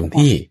อย่างเต็ม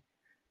ที่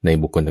ใน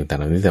บุคคลต่างๆเ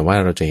หล่านี้แต่ว่า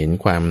เราจะเห็น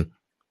ความ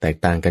แตก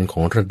ต่างกันขอ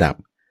งระดับ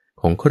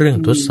ของเครื่อง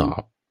ทดสอ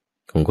บ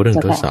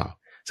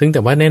ซึ่งแ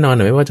ต่ว่าแน่นอ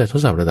นไม่ว่าจะทด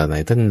สอบระดับไหน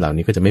ท่านเหล่า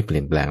นี้ก็จะไม่เปลี่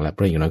ยนแปลงแล้วเพ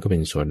ราะอย่างน้อยก็เป็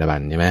นโสดาบั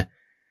นใช่ไหม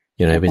อ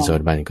ย่างน้อยเป็นโส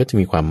ดาบันก็จะ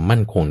มีความมั่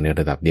นคงใน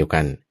ระดับเดียวกั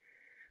น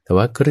แต่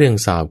ว่าเครื่อง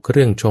สอบเค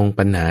รื่องชง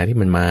ปัญหาที่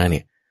มันมาเ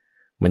นี่ย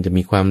มันจะ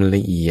มีความล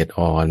ะเอียด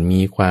อ่อน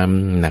มีความ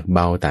หนักเบ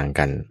าต่าง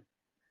กัน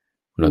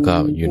แล้วก็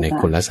อยู่ใน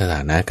คนละสถ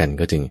านะกัน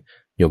ก็จึง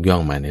ยกย่อ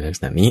งมาในลักษ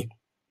ณะนี้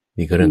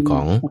นี่คือเรื่องข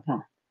อง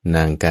น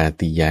างกา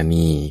ติยา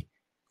นี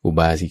อุบ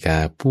าสิกา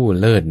ผู้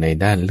เลิศใน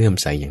ด้านเลื่อม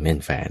ใสอย่างแน่น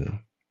แฟ้น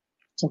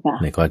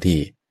ในข้อที่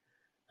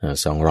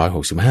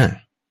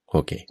265โอ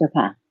เคเจ้า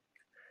ค่ะ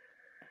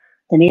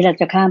ตอนนี้เรา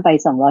จะข้ามไป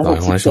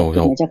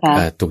267เจ้าค่ะ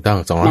ถูกต้อง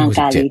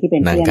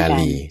267นางกา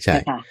ลีใช่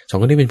สอง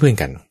คนนี้เป็นเพื่อน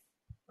กัน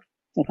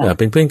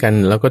เป็นเพื่อนกัน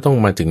แล้วก็ต้อง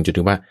มาถึงจุด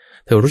ที่ว่า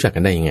เธอรู้จักกั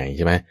นได้ยังไงใ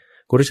ช่ไหม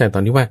กูรู้จักตอ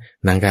นที่ว่า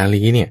นางกา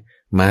ลีเนี่ย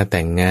มาแ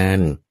ต่งงาน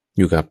อ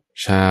ยู่กับ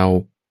ชาว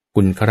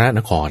กุลคระน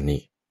คร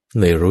นี่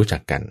เลยรู้จั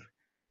กกัน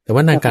แต่ว่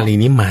านางกาลี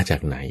นี้มาจา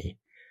กไหน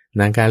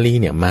นางกาลี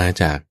เนี่ยมา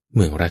จากเ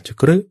มืองราช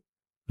กฤ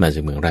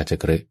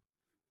ห์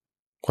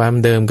ความ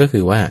เดิมก็คื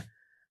อว่า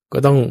ก็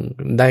ต้อง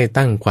ได้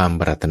ตั้งความ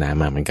ปรารถนา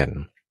มาเหมือนกัน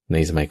ใน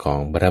สมัยของ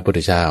พระพุทธ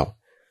เจ้า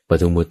ป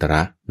ทุมมุตร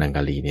ะนางก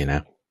าลีเนี่ยน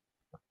ะ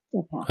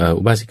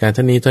อุบาสิกา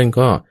ท่านนี้ท่าน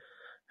ก็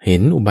เห็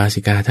นอุบา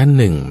สิกาท่าน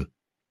หนึ่ง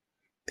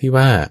ที่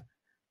ว่า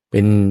เ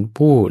ป็น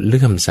ผู้เ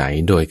ลื่อมใส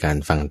โดยการ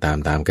ฟังต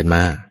ามกันม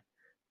า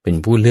เป็น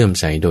ผู้เลื่อม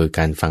ใสโดยก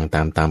ารฟัง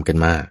ตามกัน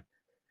มา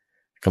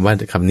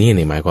คำนี้เ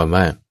นี่ยหมายความ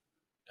ว่า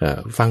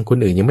ฟังคน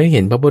อื่นยังไม่เ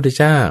ห็นพระพุทธ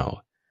เจ้า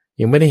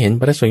ยังไม่ได้เห็น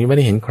พระสงฆ์ยังไม่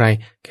ได้เห็นใคร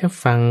แค่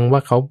ฟังว่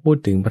าเขาพูด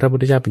ถึงพระพุท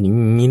ธเจ้าเป็นอย่าง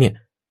นี้เนี่ย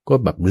ก็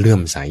แบบเลื่อ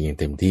มใสอย่าง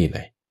เต็มที่เล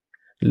ย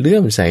เลื่อ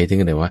มใสถึง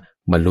ขนาดว่า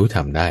บรรลุธ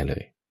รรมได้เล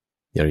ย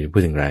เดี๋ยวเราจะพู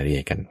ดถึงรายละเอี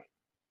ยดกัน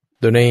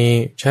โดยใน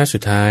ชาติสุ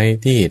ดท้าย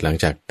ที่หลัง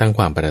จากตั้งค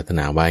วามปรารถน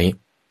าไว้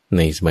ใ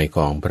นสมัยข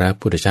องพระ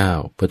พุทธเจ้า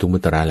ปทุมุ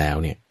ตระแล้ว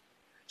เนี่ย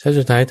ชาติ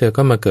สุดท้ายเธอ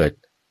ก็มาเกิด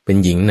เป็น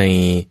หญิงใน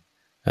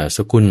ส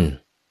กุล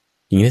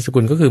หญิงในสกุ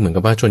ลก็คือเหมือน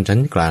กับว่าชนชั้น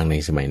กลางใน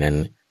สมัยนั้น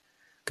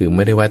คือไ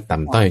ม่ได้ว่าต่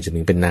ำต้อยจน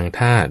ถึงเป็นนาง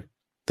ทาส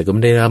แต่ก็ไ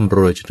ม่ได้ร่ำร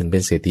วยจนถึงเป็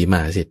นเศรษฐีม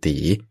หาเศรษฐี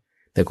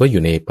แต่ก็อ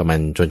ยู่ในประมาณ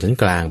ชนชั้น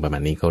กลางประมา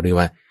ณนี้เขาเรียก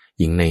ว่า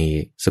หญิงใน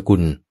สกุ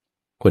ล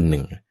คนห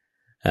นึ่ง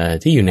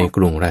ที่อยู่ในก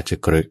รุงราช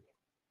คฤห์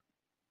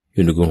อ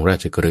ยู่ในกรุงรา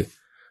ชคฤห์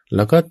แ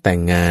ล้วก็แต่ง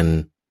งาน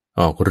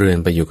ออกเรือน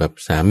ไปอยู่กับ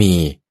สามี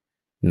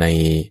ใน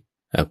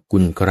กุ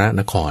ลกระ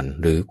นคร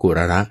หรือกุร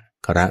ระ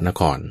กระน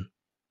คร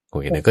โอ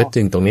เคนะก็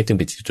จึงตรงนี้จึงเ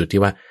ป็นจุด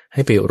ที่ว่าใ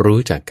ห้ไปรู้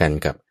จักกัน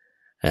กับ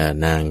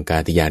นางกา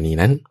ติยานี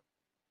นั้น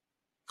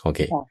โอเค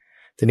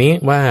ทีนี้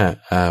ว่า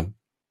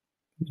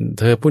เ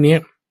ธอผู้นี้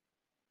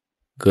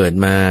เกิด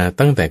มา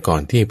ตั้งแต่ก่อ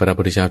นที่พระ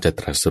พุทธเจ้าจะ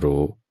ตรัส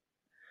รู้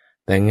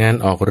แต่งงาน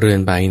ออกเรือน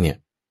ไปเนี่ย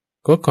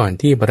ก็ก่อน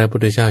ที่พระพุท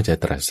ธเจ้าจะ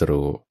ตรัส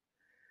รู้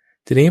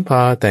ทีนี้พอ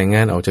แต่งง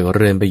านออกจากเ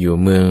รือนไปอยู่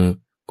เมือง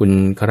กุล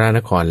กระน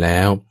ครแล้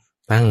ว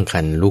ตั้งค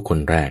รรภ์ลูกค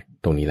นแรก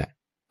ตรงนี้แหละ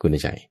คุณ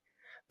ใจ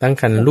ตั้ง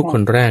ครรภ์ลูกค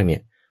นแรกเนี่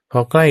ยพอ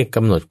ใกล้ก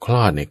ำหนดคล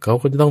อดเนี่ยเขา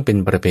ก็จะต้องเป็น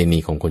ประเพณี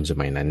ของคนส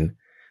มัยนั้น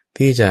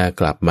ที่จะ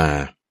กลับมา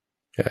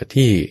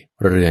ที่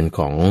เรือนข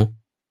อง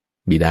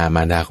บิดาม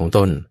ารดาของต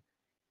น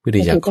เพื่อ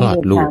ที่จะคลอด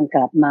ลูกก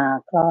ลับมา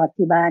คลอด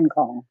ที่บ้านข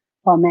อง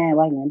พ่อแม่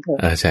ว่าอย่างนั้นเถอะ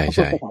ใช่ใ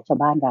ช่ภาษาชาว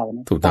บ้านเราน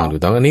ะถูกต้อ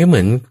งอันนี้เห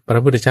มือนพร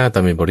ะพุทธเจ้าตอ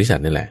นเป็นบริษัท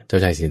นี่แหละเจ้า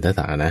ชายสิทธัต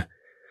ถะนะ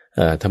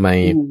ทำไม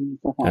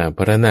พ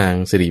ระนาง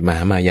สิริมห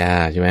ามายา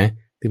ใช่ไหม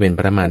ที่เป็นพ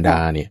ระมารดา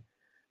เนี่ย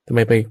ทำไม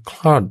ไปค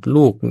ลอด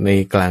ลูกใน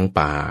กลาง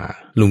ป่า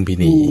ลุมพิ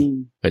นี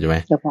เข้าใจไหม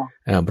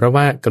เพราะ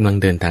ว่ากำลัง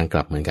เดินทางก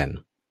ลับเหมือนกัน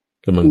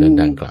กำลังเดิน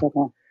ทางกลับ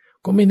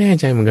ก็ไม่แน่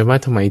ใจเหมือนกันว่า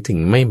ทำไมถึง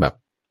ไม่แบบ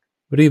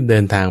รีบเดิ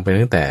นทางไป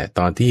ตั้งแต่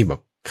ตอนที่แบบ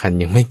คัน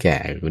ยังไม่แก่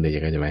คุณเดช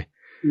เข้าใจไหม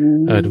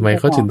ทำไม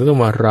เขาถึงต้อง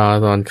มารอ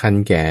ตอนคัน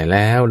แก่แ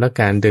ล้ว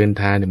การเดิน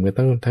ทางเนี่ยมัน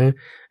ต้องทั้ง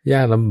ย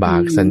ากลำบา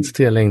กสั่นสะเ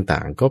ทือนอะไรต่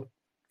าง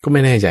ก็ไ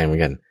ม่แน่ใจเหมือ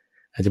นกัน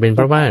อาจจะเป็นเพ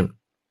ราะว่า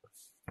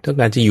ต้อง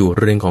การจะอยู่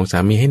เรือนของสา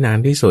มีให้นาน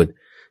ที่สุด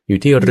อยู่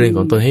ที่เรือนข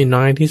องตนให้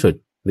น้อยที่สุด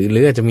หรื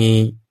ออาจจะมี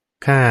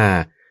ค่า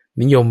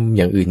นิยมอ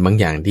ย่างอื่นบาง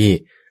อย่างที่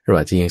เรา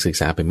อาจจะยังศึก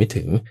ษาไปไม่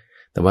ถึง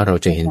แต่ว่าเรา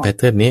จะเห็นแพทเ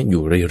ทิร์นนี้อ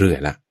ยู่เรื่อย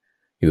ๆละ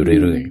อยู่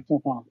เรื่อย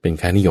ๆเป็น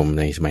ค่านิยม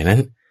ในสมัยนั้น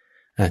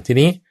ที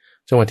นี้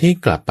จังหวะที่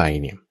กลับไป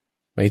เนี่ย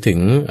ไปถึง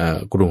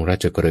กรุงรา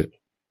ชคฤห์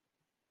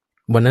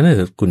วันนั้น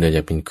คุณจ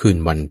ะเป็นคืน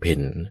วันเพ็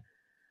ญ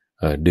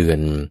เดือน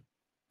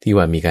ที่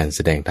ว่ามีการแส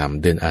ดงธรรม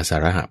เดือนอาสา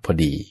ฬหะพอ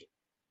ดี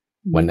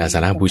วันอาสา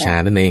ฬหบูชา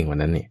นั่นเองวัน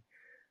นั้นเนี่ย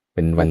เ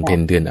ป็นวันเพ็ญ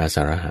เดือนอาส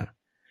าฬหะ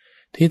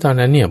ที่ตอน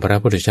นั้นเนี่ยพระ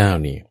พุทธเจ้า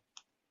นี่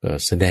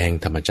แสดง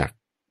ธรรมจักร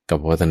กับ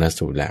วัฒน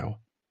สูตรแล้ว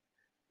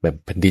แบบ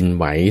แผ่นดินไ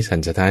หวสั่น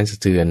สะท้านสะ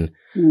เทือน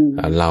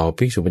เรา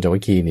ภิกษุปัญจวั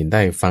คคีย์นี่ไ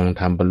ด้ฟัง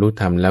ธรรมบรรลุ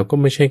ธรรมแล้วก็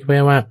ไม่ใช่แค่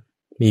ว่า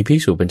มีภิก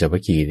ษุปัญจวั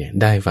คคีย์เนี่ย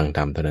ได้ฟังธ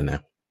รรมเท่านั้นนะ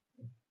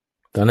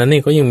ตอนนั้น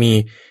นี่ก็ยังมี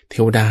เท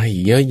วดาอี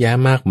กเยอะแยะ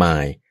มากมา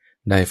ย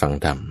ได้ฟัง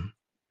ธรรม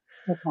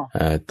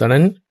ตอน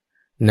นั้น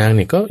นางเ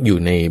นี่ยก็อยู่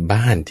ใน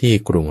บ้านที่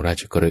กรุงรา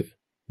ชคฤห์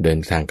เดิน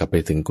ทางกลับไป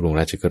ถึงกรุง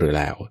ราชคฤห์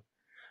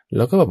แ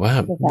ล้วก็แบบว่า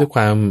ด้วยค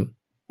วาม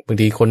บาง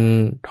ทีคน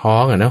ท้อ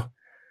งเนาะ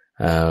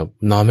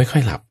นอนไม่ค่อ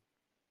ยหลับ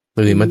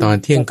ตื่นมาตอน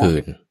เที่ยงคื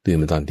นตอนตื่น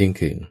มาตอนเที่ยง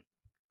คื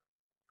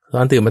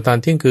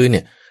นเ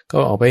นี่ยก็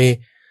ออกไป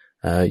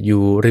อ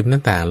ยู่ริมหน้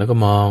าต่างแล้วก็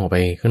มองออกไป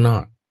ข้างนอ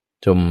ก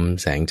ชม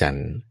แสงจันท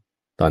ร์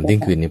ตอนเที่ย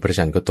งคืนนี้พระ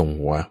จันทร์ก็ตรง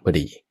หัวพอ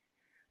ดี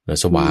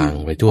สว่าง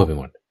ไปทั่วไป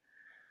หมด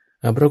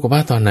ปรากฏว่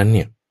าตอนนั้นเ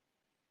นี่ย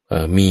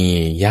มี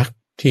ยักษ์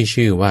ที่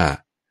ชื่อว่า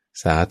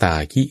สาตา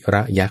คิร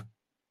ะยักษ์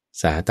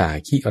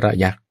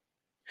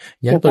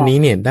ยักษ์ตัวนี้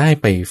เนี่ยได้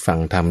ไปฟัง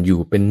ธรรมอยู่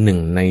เป็นหนึ่ง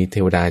ในเท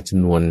วดาจ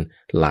ำนวน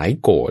หลาย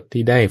โกฏ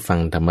ที่ได้ฟัง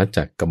ธรรม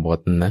จักรกบฏ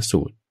น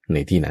สูตรใน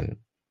ที่นั้น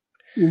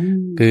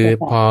คือ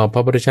พอพร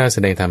ะพุทธเจ้าแส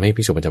ดงธรรมให้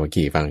ภิกษุปัญจวัค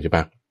คีย์ฟังใช่ป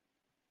ะ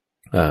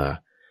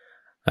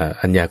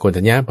อัญญาโกณ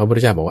ทัญญาพระพุทธ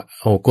เจ้าบอกว่า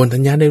โอ้โกณทั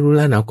ญญาได้รู้แ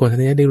ล้วเนาะโกณทั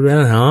ญญาได้รู้แล้ว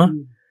เนาะ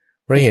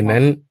เพราะเห็น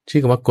นั้นชื่อ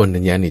คำว่าโกณทั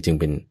ญญานี่จึง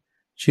เป็น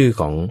ชื่อ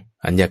ของ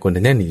อัญญาโกณ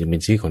ทัญญานี่จึงเป็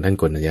นชื่อของท่าน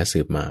โกณทัญญาสื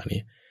บมาเนี่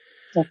ย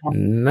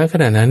ณข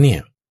ณะนั้นเนี่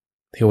ย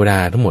เทวดา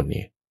ทั้งหมด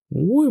นี่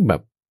แบ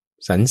บ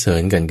สรรเสริ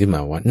ญกันขึ้นม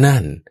าว่านั่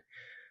น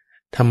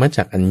ธรรม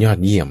จักรอันยอด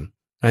เยี่ยม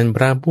อันพ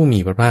ระผู้มี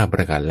พระภาคป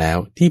ระกาศแล้ว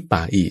ที่ป่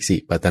าอิสิ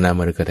ปตนาม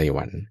ฤคทาย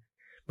วัน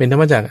เป็นธร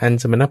รมจักรอัน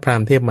สมณพราห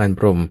มณ์เทพมาร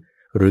พรหม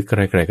หรือใ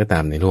ครๆก็ตา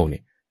มในโลกเนี่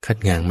ยคัด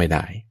ง้างไม่ไ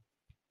ด้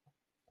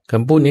ค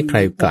ำพูดนี้ใคร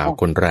กล่าว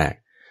คนแรก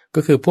ก็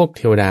คือพวกเ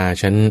ทวดา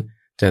ชั้น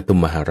จตุม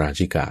มหารา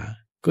ชิกา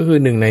ก็คือ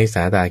หนึ่งในส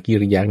าตากิ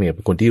ริยักษ์เนี่ยเ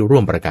ป็นคนที่ร่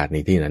วมประกาศใน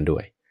ที่นั้นด้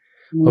วย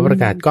พอประ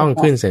กาศกล้อง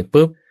ขึ้นเสร็จ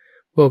ปุ๊บ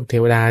พวกเท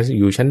วดา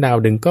อยู่ชั้นดาว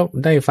ดึงก็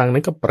ได้ฟังนั้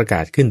นก็ประก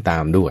าศขึ้นตา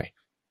มด้วย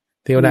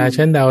เทวดา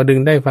ชั้นดาวดึง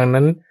ได้ฟัง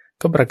นั้น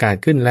ก็ประกาศ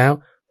ขึ้นแล้ว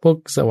พวก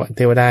เ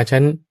ทวดา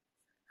ชั้น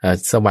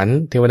สวรรค์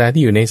เทวดา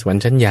ที่อยู่ในสวรร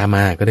ค์ชั้นยาม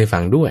าก็ได้ฟั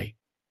งด้วย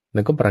แ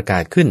ล้วก็ประกา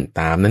ศขึ้น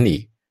ตามนั้นอี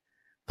ก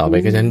ต่อไป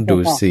ก็ชั้นดุ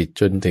สิต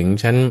จนถึง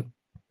ชั้น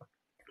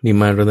นิ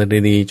มารณ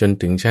ดีจน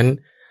ถึงชั้น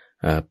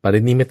ปริ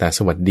นิมิตาส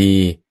วัสดี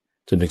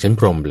จนถึงชั้น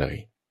พรหมเลย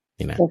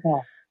นี่นะ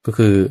ก็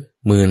คือ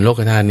10,000 โล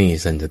กธาตุนี่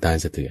สั่นสะท้าน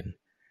สะเทือน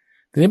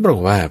ทีนี้บ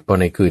อกว่าพอ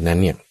ในคืนนั้น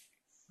เนี่ย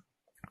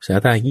สา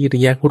ตากิริ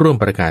ยะร่วม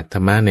ประกาศธร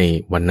รมะใน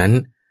วันนั้น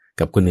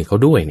กับคนอื่นเขา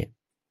ด้วยเนี่ย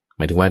ห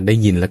มายถึงว่าได้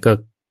ยินแล้วก็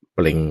เป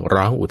ล่ง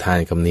ร้องอุทาน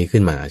คำนี้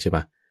ขึ้นมาใช่ป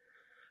ะ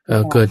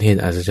เกิดเห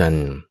ตุอัศจรร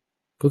ย์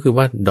ก็คือ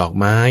ว่าดอก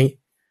ไม้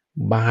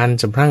บาน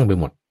สะพรั่งไป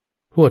หมด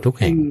ทั่วทุก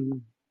แห่ง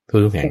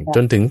จ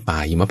นถึงป่า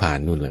หิมพาน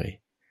ต์นู่นเลย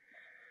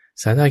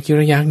สาตากิ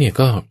ริยะเนี่ย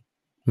ก็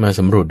มา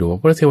สำรวจดูว่า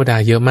พระเทวดา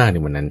เยอะมากใน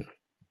วันนั้น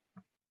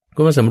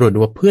ก็มาสำรวจดู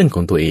ว่าเพื่อนข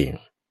องตัวเอง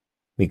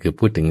นี่คือ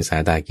พูดถึงสา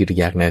ตากิริ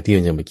ยะนะที่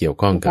มันจะมาเกี่ยว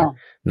ข้องกับ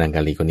นางก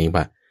าลีคนนี้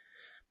ว่า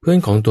เพื่อน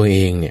ของตัวเอ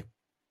งเนี่ย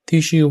ที่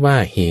ชื่อว่า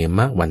เหม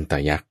วันต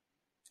ยักษ์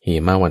เห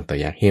มวันต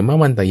ยั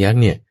ก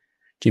ษ์เนี่ย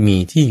จะมี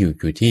ที่อยู่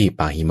ที่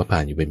ป่าหิมพา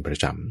นต์อยู่เป็นประ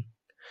จ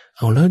ำเ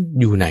อาแล้ว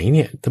อยู่ไหนเ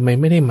นี่ยทำไม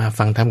ไม่ได้มา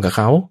ฟังธรรมกับเ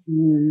ขา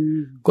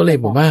ก็เลย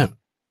บอกว่า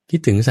คิด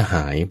ถึงสห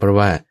ายเพราะ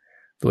ว่า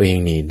ตัวเอง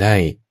นี่ได้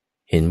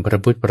เห็นพระ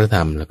พุทธพระธร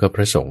รมแล้วก็พ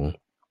ระสงฆ์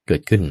เกิ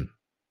ดขึ้น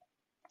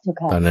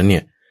ตอนนั้นเนี่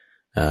ย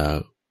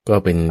ก็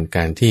เป็นก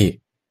ารที่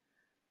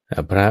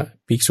พระ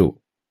ภิกษุ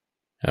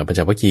ปัญจ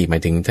วัคคีย์หมา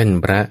ยถึงท่าน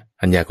พระ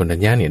อัญญาโกณทัญ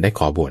ญาเนี่ยได้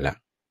ขอบวชละ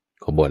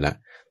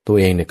ตัว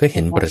เองเนี่ยก็เ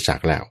ห็นประจัก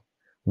ษ์แล้ว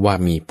ว่า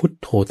มีพุท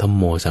โธธัม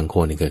โมสังโฆ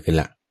นี่เกิดขึ้น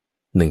ละ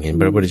1เห็น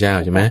พระพุทธเจ้า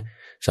ใช่ไหม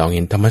2เ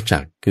ห็นธรรมจั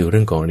กรคือเรื่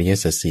องของอริย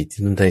สัจสี่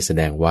ที่ท่านได้แส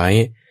ดงไว้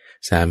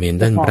3เห็น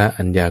ท่านพระ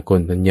อัญญาโก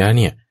ณทัญญาเ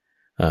นี่ย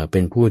เป็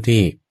นผู้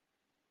ที่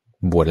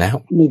บวชแล้ว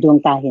มีดวง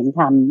ตาเห็นธ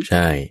รรมใ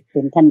ช่เ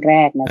ป็นท่านแร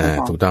กนะคะ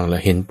ถูกต้องแล้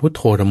วเห็นพุทโ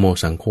ธธัมโม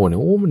สังโฆเนี่ย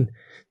โอ้มัน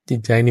จิต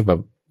ใจนี่แบบ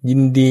ยิ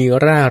นดี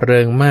ร่าเริ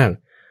งมาก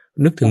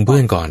นึกถึงเพื่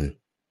อนก่อน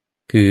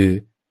คือ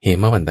เห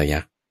มวันตยั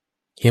กษ์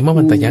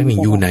นี่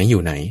อยู่ไห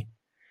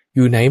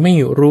นไม่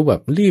รู้แบ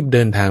บรีบเ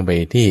ดินทางไป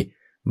ที่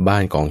บ้า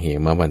นของเห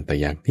มวันต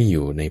ยักษ์ที่อ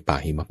ยู่ในป่า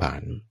หิมพา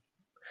นต์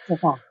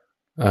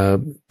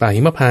ป่าหิ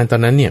มพานต์ตอ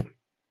นนั้นเนี่ย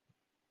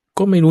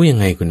ก็ไม่รู้ยัง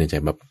ไงคุณใจ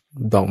แบบ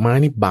ดอกไม้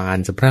นี่บาน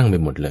สะพรั่งไป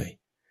หมดเลย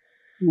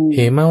เห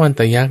มวัน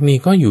ตยักษ์นี่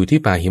ก็อยู่ที่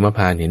ป่าหิมพ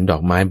านต์เห็นดอ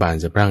กไม้บาน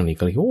สะพรั่งนี่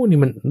ก็เลยโอ้นี่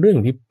มันเรื่อง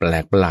ที่แปล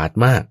กประหลาด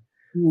มาก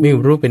ไม่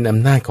รู้เป็นอ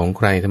ำนาจของใ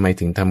ครทำไม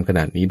ถึงทำขน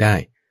าดนี้ได้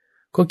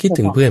ก็คิด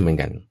ถึงเพื่อนเหมือน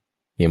กัน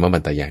เหมวั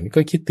นตยักษ์นี่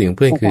ก็คิดถึงเ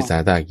พื่อนคือสา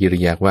ตากิริ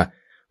ยะว่า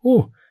โอ้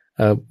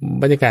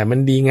บรรยากาศมัน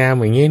ดีงาม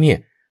อย่างเงี้ยเนี่ย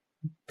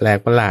แปลก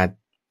ประหลาด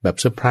แบบ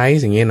เซอร์ไพร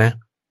ส์อย่างเงี้ยนะ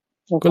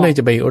ก็เลยจ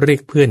ะไปเรีย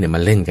กเพื่อนเนี่ยมา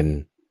เล่นกัน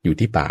อยู่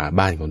ที่ป่า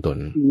บ้านของตน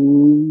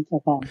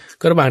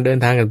ก็ระหว่างเดิน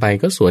ทางกันไป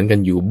ก็สวนกัน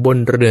อยู่บน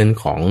เรือน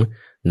ของ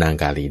นาง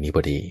กาลีนี้พ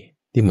อดี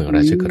ที่เมืองร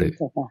าชกฤห์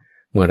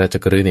เมืองราช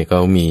กฤห์เนี่ยก็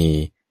มี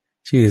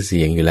ชื่อเ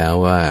สียงอยู่แล้ว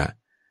ว่า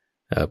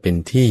เป็น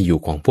ที่อยู่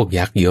ของพวก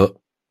ยักษ์เยอะ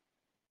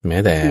แม้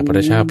แต่พร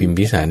ะเจ้าพิม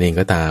พิสารเอง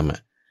ก็ตาม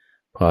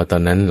พอตอ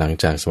นนั้นหลัง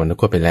จากสวรร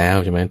คตไปแล้ว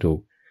ใช่ไหมถูก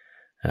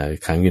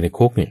ขังอยู่ใน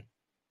คุกเนี่ย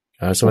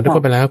สวรรค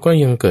ตไปแล้วก็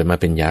ยังเกิดมา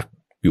เป็นยักษ์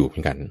อยู่เหมื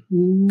อนกัน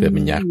เกิดเ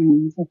ป็นยักษ์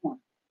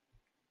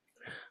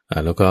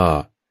แล้วก็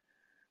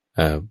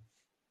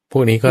พ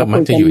วกนี้ก็มั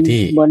กจะอยู่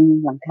ที่บน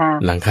ห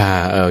ลังคา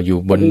อยู่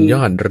บนย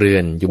อดเรือ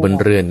นอยู่บน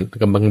เรือน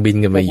กำลังบิน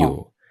กันมาอยู่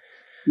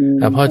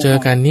พอเจอ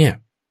กันเนี่ย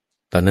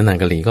ตอนนั้นนาง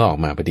กะลีก็ออก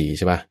มาพอดีใ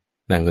ช่ป่ะ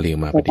นางกะลีออ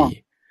กมาพอดี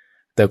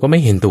แต่ก็ไม่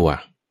เห็นตัว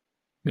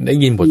ได้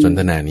ยินบทสน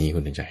ทนานี้คุ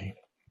ณใจ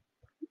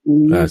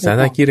สา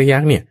ตากิริยะ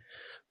เนี่ย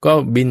ก็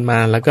บินมา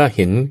แล้วก็เ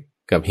ห็น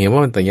กับเหม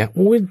วันตยักษ์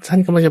อุ้ยท่าน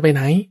กำลังจะไปไห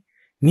น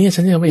เนี่ยฉั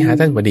นจะไปหา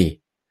ท่านพอดี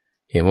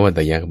เหมวันต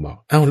ยักษ์บอก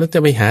เอ้าแล้วจะ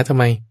ไปหาทำ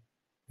ไม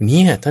เ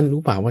นี่ยท่าน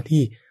รู้เปล่าว่า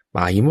ที่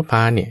ป่าหิมพ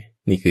านต์เนี่ย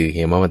นี่คือเห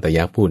มวันต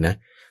ยักษ์พูดนะ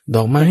ด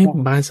อกไม้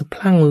บานสะพ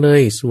รั่งเล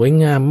ยสวย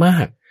งามมา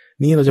ก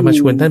นี่เราจะมา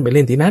ชวนท่านไปเ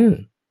ล่นที่นั่น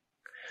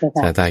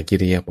สาตากิ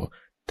ริยะบอก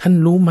ท่าน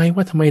รู้ไหม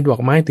ว่าทำไมดอ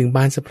กไม้ถึงบ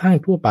านสะพรั่ง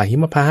ทั่วป่าหิ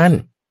มพานต์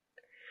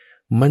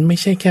มันไม่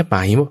ใช่แค่ป่า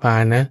หิมพา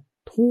นต์นะ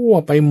ทั่ว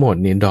ไปหมด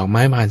เนี่ยดอกไ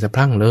ม้บานสะพ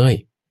รั่งเลย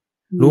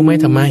รู้ไหม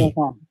ทำไม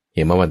เห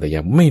มวันตยั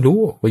กษ์ไม่รู้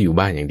ว่าอยู่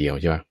บ้านอย่างเดียว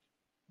ใช่ปะ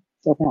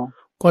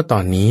ก็ตอ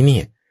นนี้เนี่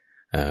ย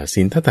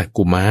สินธัตถ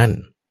กุมาร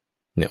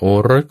เนี่ยโอ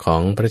รสขอ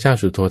งพระเจ้า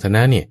สุโธทน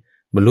ะเนี่ย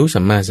บรรลุสั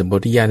มมาสัมโพ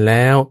ธิญาณแ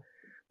ล้ว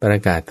ประ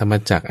กาศธรรม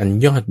จักรอัน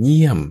ยอดเ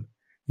ยี่ยม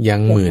ยั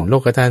งหมื่นโล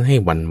กธาตุให้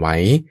หวั่นไหว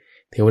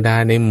เทวดา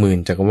ในหมื่น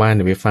จักรวาล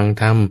ไปฟัง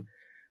ธรรม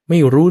ไม่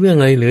รู้เรื่อง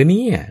อะไรหรือเ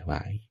นี่ยว่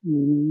า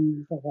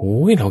โ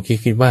อ้ยเรา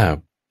คิดว่า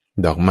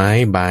ดอกไม้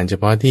บานเฉ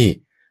พาะที่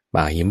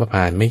ป่าหิมพ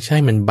านต์ไม่ใช่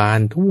มันบาน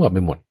ทั่วไป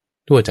หมด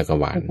ทั่วจักร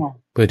วาล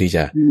เพื่อที่จ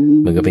ะ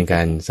เหมือนกับเป็นก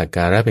ารสักก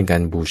าระเป็นกา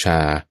รบูชา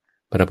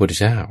พระพุทธ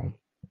เจ้า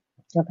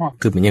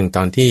คือเหมือนอย่างต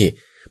อนที่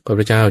พระพุ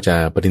ทธเจ้าจะ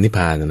ปรินิพพ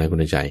านนะคุ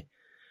ณใจ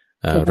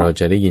เรา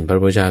จะได้ยินพระ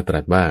พุทธเจ้าตรั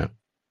สว่า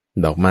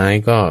ดอกไม้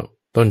ก็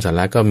ต้นสาร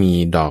ะก็มี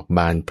ดอกบ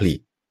านผลิ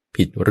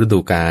ผิดฤดู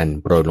กาล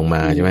โปรยลงม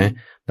าใช่ไหม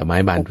ดอกไม้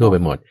บานทั่วไป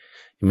หมด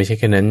ไม่ใช่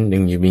แค่นั้นยั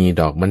งมี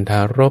ดอกบรรทา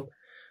รพ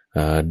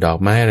ดอก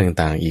ไม้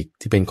ต่างๆอีก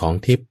ที่เป็นของ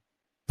ทิพย์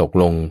ตก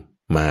ลง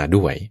มา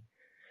ด้วย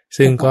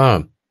ซึ่งก็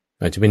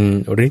อาจจะเป็น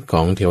ฤทธิ์ข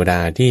องเทวดา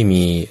ที่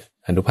มี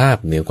อานุภาพ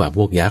เหนือกว่าพ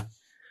วกยักษ์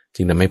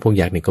จึงทำให้พวก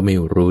ยักษ์นี่ก็ไม่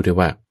รู้ด้วย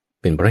ว่า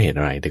เป็นเพราะเหตุ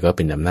อะไรแต่ก็เ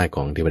ป็นอำนาจข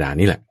องเทวดา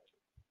นี่แหละ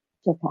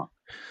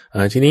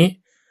ทีนี้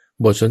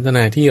บทสนทน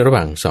าที่ระห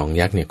ว่างสอง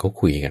ยักษ์เนี่ยเขา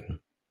คุยกัน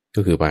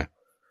ก็คือว่า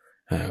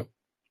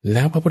แ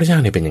ล้วพระพุทธเจ้า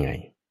เนี่ยเป็นยังไง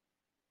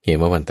เห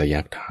มวันตยั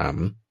กษ์ถาม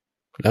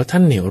แล้วท่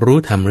านเนี่ยรู้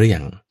ธรรมหรือ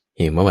ยังเห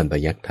มวันต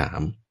ยักษ์ถา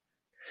ม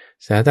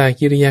สาตา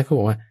กิริยะก็บ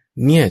อกว่า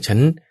เนี่ยฉัน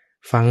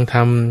ฟังธร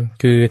รม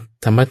คือ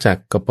ธรรมจัก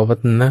รกับปวัต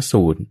ตน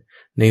สูตร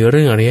ในเ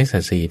รื่องอริยสั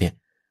จสี่เนี่ย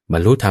บร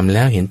รลุธรรมแ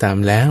ล้วเห็นตาม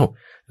แล้ว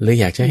เลย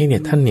อยากจะให้เนี่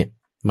ยท่านเนี่ย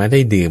มาได้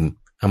ดื่ม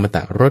อมต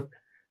ะรส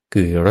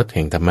คือรสแ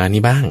ห่งธรรมา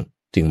นี้บ้าง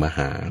จึงมาห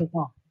า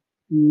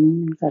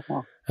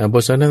บ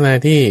ทสนทนา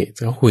ที่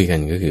เขาคุยกัน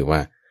ก็คือว่า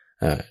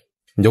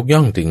ยกย่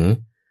องถึง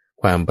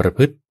ความประพ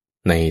ฤติ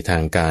ในทา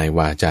งกายว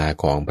าจา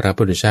ของพระ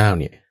พุทธเจ้า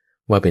เนี่ย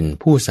ว่าเป็น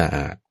ผู้สะอ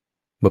าด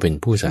ว่าเป็น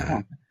ผู้สะอา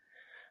ด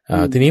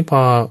ทีนี้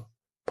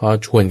พอ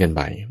ชวนกันไ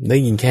ปได้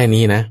ยินแค่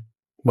นี้นะ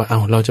ว่า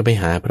เราจะไป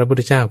หาพระพุท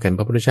ธเจ้ากันพ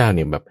ระพุทธเจ้าเ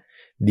นี่ยแบบ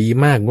ดี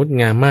มากงด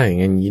งามมากอย่า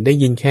งนี้ได้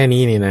ยินแค่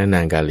นี้เนี่ยนะน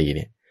างกาลีเ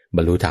นี่ยบ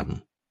รรลุธรรม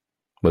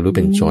บรรลุเ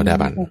ป็นโสดา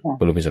บัน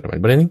บรรลุเป็นโสดาบัน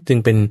เพราะฉะนั้นจึง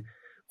เป็น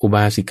อุบ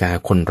าสิกา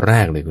คนแร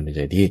กเลยคุณใ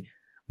จที่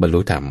บรรลุ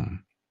ธรรม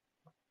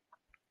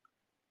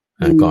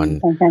ก่อน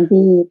ทั้ง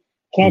ที่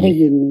แค่ได้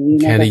ยินนี้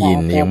แค่ได้ยิน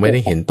ยังไม่ได้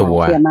เห็นตัว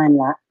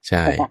ใ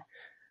ช่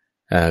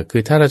คื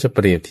อถ้าเราจะเป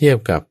รียบเทียบ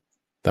กับ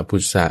ตัพพุ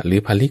สะหรือ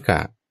ภลิกะ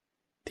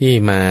ที่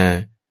มา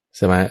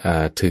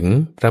ถึง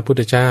พระพุท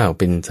ธเจ้า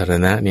เป็นสร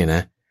ณะเนี่ยน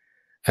ะ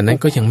อันนั้น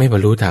ก็ยังไม่บร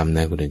รลุธรรมน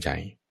ะคุณใจ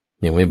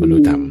ยังไม่บรรลุ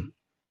ธรรม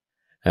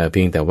เ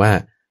พียงแต่ว่า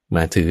ม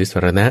าถือส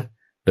รณะ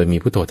โดยมี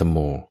พุทโธธัมโม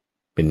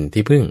เป็น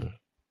ที่พึ่ง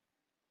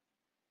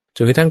จ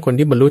นกระทั่งคน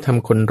ที่บรรลุธรรม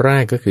คนแร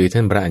กก็คือท่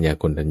านพระอัญญา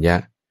โกณฑัญญะ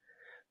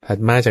ถัด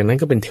มาจากนั้น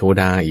ก็เป็นเทว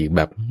ดาอีกแ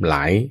บบหล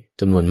าย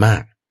จำนวนมา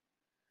ก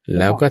แ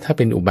ล้วก็ถ้าเ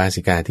ป็นอุบา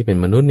สิกาที่เป็น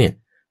มนุษย์เนี่ย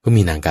ก็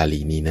มีนางกาลี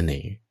นี้นั่นเอ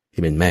ง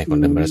ที่เป็นแม่ของ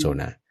ท่านพระโส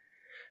นะ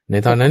ใน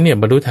ตอนนั้นเนี่ย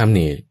บรรลุธรรม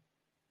นี่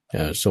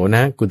โสน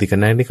ะกุติก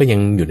นะนี่ก็ยัง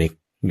อ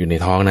ยู่ใน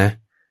ท้องนะ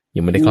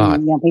ยังไม่ได้คลอด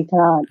ยังไม่ค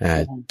ลอด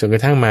จนกร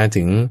ะทั่งมา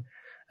ถึง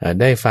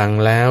ได้ฟัง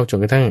แล้วจน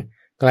กระทั่ง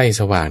ใกล้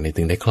สว่างเนี่ย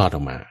ถึงได้คลอดอ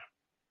อกมา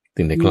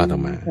ค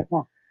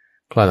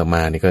ลอดออกม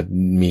านี่ก็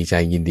มีใจ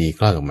ยินดีค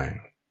ลอดออกมา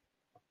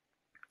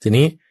ที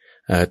นี้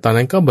ตอน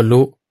นั้นก็บรร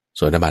ลุโ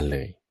สดาบันเล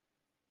ย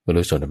บรร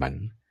ลุโสดาบัน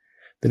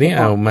ทีนี้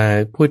เอามา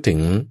พูดถึง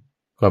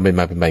ความเป็น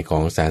มาเป็นไปขอ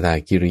งสาตา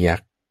กิริยัก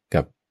ษ์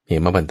กับเห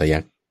มวันตยั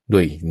กษ์ด้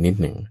วยอีกนิด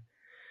หนึ่ง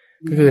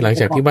ก็คือหลัง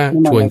จากที่ว่า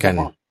ชวนกั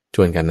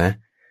นนะ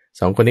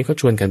สองคนนี้ก็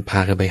ชวนกันพา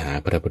กันไปหา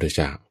พระพุทธเ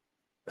จ้า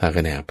พากั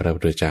นหาพระพุ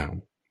ทธเจ้า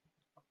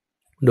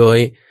โดย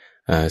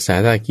สา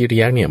ตากิริ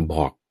ยักษ์เนี่ยบ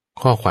อก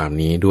ข้อความ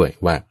นี้ด้วย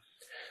ว่า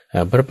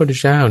พระพุทธ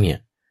เจ้าเนี่ย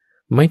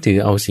ไม่ถือ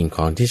เอาสิ่งข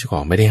องที่เจ้าขอ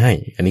งไม่ได้ให้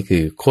อันนี้คื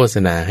อโฆษ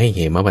ณาให้เห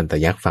มวันต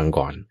ยักษ์ฟัง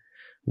ก่อน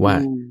ว่า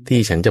ที่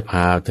ฉันจะพ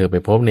าเธอไป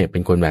พบเนี่ยเป็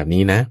นคนแบบ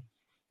นี้นะ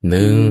ห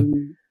นึ่ง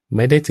ไ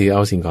ม่ได้ถือเอ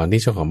าสิ่งของ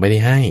ที่เจ้าของไม่ได้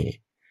ให้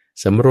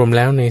สำรวมแ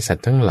ล้วในสัต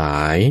ว์ทั้งหล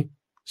าย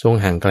ทรง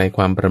ห่างไกลค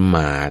วามประม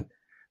าท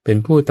เป็น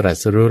ผู้ตรั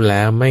สรู้แ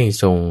ล้วไม่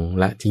ทรง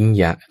ละทิ้ง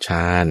ยะฌ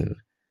าน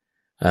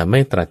ไม่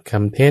ตรัสค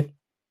ำเท็จ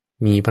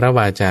มีพระว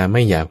าจาไ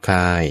ม่หยาบค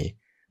าย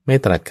ไม่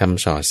ตรัสค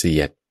ำส่อเสี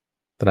ยด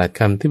ตรัส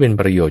คำที่เป็น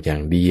ประโยชน์อย่า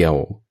งเดียว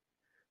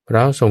เพร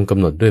าะทรงกำ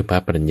หนดด้วยพระ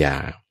ปริญญา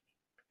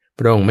พ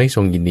ระองค์ไม่ท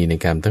รงยินดีใน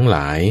กรรมทั้งหล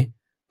าย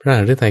พระ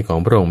ฤทัยของ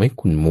พระองค์ไม่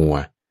ขุ่นมัว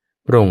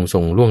พระองค์ทร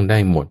งล่วงได้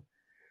หมด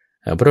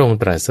พระองค์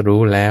ตรัส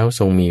รู้แล้ว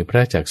ทรงมีพร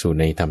ะจักษุ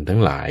ในธรรมทั้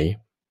งหลาย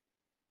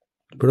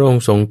พระอง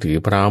ค์ทรงถือ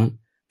พร้อม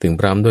ถึง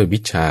พร้อมด้วยวิ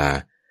ชชา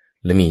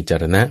และมีจ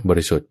รณะบ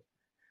ริสุทธิ์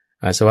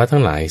อาสวะทั้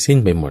งหลายสิ้น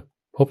ไปหมด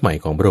พบใหม่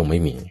ของพระองค์ไม่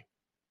มี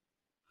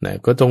นะ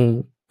ก็ตรง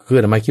คืออ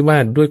าตมาคิดว่า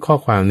ด้วยข้อ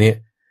ความนี้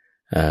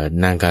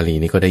นางกาลี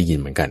นี่ก็ได้ยิน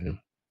เหมือนกัน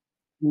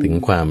ถึง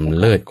ความ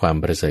เลิศความ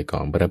ประเสริฐขอ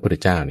งพระพุทธ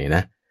เจ้าเนี่ยน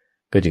ะ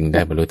ก็จึงไ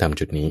ด้บรรลุธรรม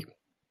จุดนี้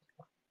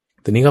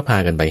ตอนนี้ก็พา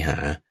กันไปหา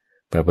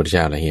พระพุทธเ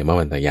จ้าและเหม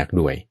วันตยักษ์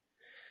ด้วย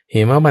เห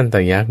มวันต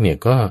ยักษ์เนี่ย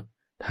ก็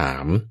ถา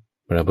ม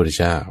พระพุทธ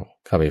เจ้า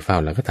เข้าไปเฝ้า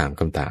แล้วก็ถาม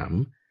คำถาม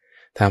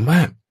ว่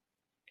า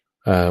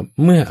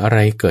เมื่ออะไร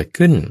เกิด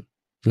ขึ้น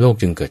โลก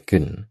จึงเกิด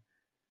ขึ้น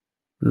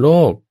โล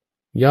ก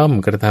ย่อม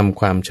กระทำ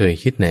ความเฉย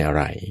คิดในอะ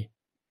ไร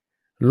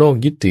โลก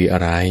ยึดถืออะ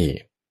ไร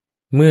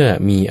เมื่อ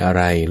มีอะไ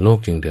รโลก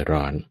จึงเดือด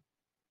ร้อน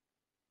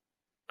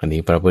อัน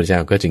นี้พระพุทธเจ้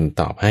าก็จึง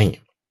ตอบให้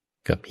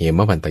กับเหม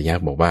วันตยัก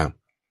ษ์บอกว่า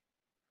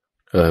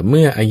เ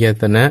มื่ออาย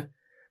ตนะ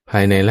ภา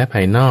ยในและภ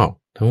ายนอก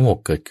ทั้งหก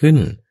เกิดขึ้น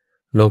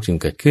โลกจึง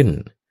เกิดขึ้น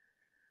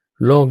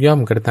โลกย่อม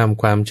กระท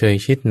ำความเฉย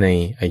ชิดใน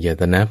อาย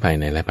ตนะภาย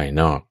ในและภาย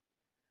นอก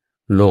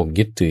โลก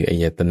ยึดถืออา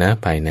ยตนะ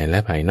ภายในและ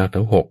ภายนอก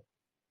ทั้งหก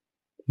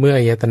เมื่อ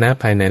อายตนะ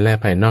ภายในและ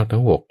ภายนอกทั้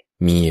งหก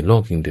มีโล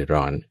กจึงเดือด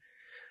ร้อน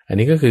อัน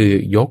นี้ก็คือ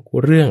ยก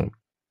เรื่อง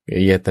อ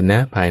ายตนะ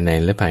ภายใน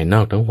และภายน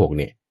อกทั้งหก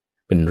เนี่ย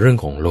เป็นเรื่อง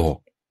ของโลก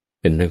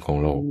เป็นเรื่องของ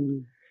โลก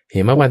เห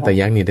มวันต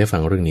ยักษ์นี่ได้ฟั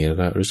งเรื่องนี้แล้ว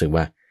ก็รู้สึก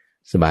ว่า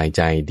สบายใ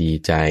จดี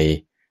ใจ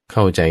เ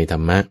ข้าใจธร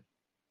รมะ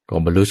ก็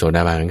บรรลุโสด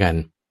าบันเหมือนกัน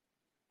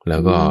แล้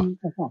วก็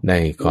ได้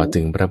ขอถึ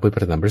งพระพุทธพร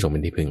ะธรรมพระสงฆ์เป็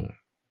นที่พึ่ง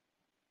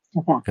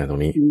ตร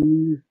งนี้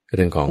เ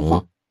รื่องของ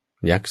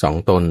ยักษ์สอง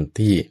ตน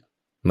ที่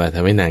มาท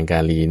ำให้นางกา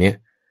ลีเนี่ย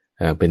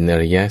เป็นอ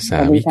ริยสา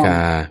วิกา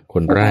ค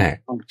นแรก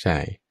ใช่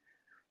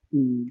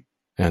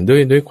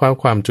ด้วย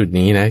ความจุด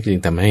นี้นะจึง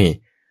ทำให้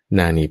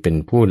นางนี้เป็น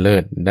ผู้เลิ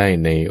ศได้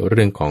ในเ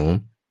รื่องของ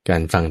กา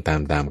รฟังต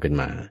ามกัน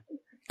มา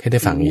แค่ได้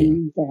ฟังเอง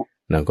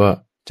แล้วก็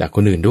จากค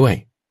นอื่นด้วย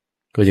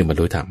ก็จึงบรร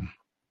ลุธรรม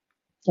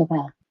เจ้าค่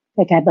ะค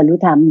ล้ายๆบรรลุ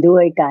ธรรมด้ว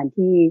ยการ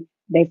ที่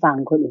ได้ฟัง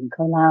คนอื่นเข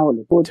าเล่าห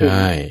รือพูดถึง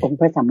องค์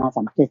พระสัมมา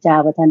สัมพุทธเจ้า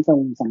ว่าท่านทรง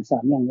สั่งสอ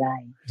นอย่างไร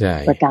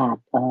ประกาศ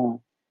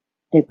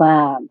เรียกว่า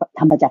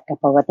ธรรมจักรกับ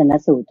ปวัตตน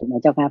สูตรถูกไหม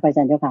เจ้าค่ะพระอาจ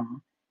ารย์เจ้าค่ะ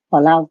พอ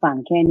เล่าฟัง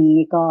แค่นี้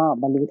ก็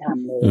บรรลุธรรม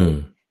เลย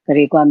ก็เ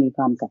รียกว่ามีค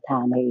วามศรัทธา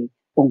ใน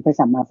องค์พระ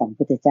สัมมาสัม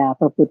พุทธเจ้า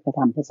พระพุทธพระธ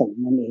รรมพระสงฆ์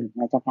นั่นเอง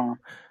นะเจ้าค่ะ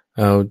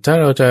ถ้า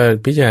เราจะ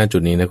พิจารณาจุ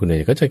ดนี้นะคุณเอ๋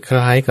ก็จะค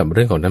ล้ายกับเ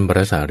รื่องของท่านพร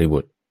ะสารีบุ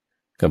ตร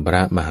กับพร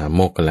ะมหาโม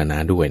คคัลลานะ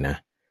ด้วยนะ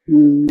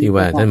ที่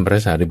ว่าท่านพระ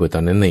สารีบุตรต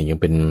อนนั้นเนี่ยยัง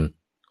เป็น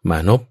มา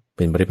นพเ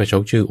ป็นบริพช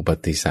กชื่ออุป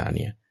ติสสะเ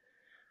นี่ย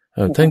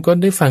ท่านก็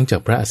ได้ฟังจา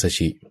กพระอัสส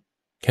ชิ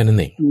แค่นั้น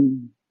เอง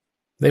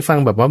ได้ฟัง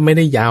แบบว่าไม่ไ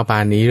ด้ยาวปา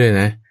นนี้เลย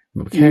นะแบ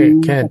บ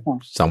แค่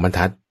2 บรร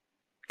ทัด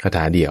คาถ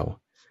าเดียว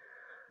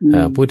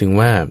พูดถึง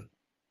ว่า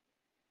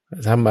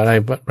ทำอะไร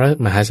พระ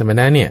มหาสม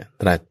ณะเนี่ย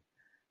ตรัส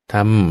ท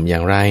ำอย่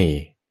างไร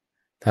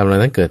ทำอะไร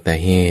นั้นเกิดแต่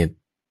เหตุ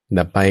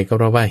ดับไปก็เ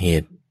พราะว่าเห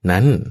ตุ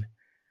นั้น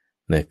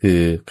นะคือ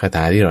คาถ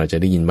าที่เราจะ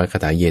ได้ยินว่าคา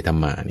ถาเยธัม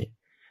มาเนี่ย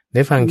ไ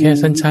ด้ฟังแค่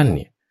สั้นๆเ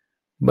นี่ย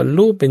บรร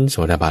ลุเป็นโส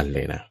ดาบันเล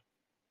ยนะ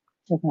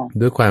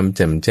ด้วยความแ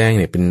จ่มแจ้ง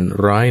เนี่ยเป็น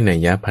100 นัย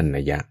ยะพัน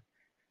นัยยะ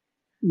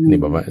นี่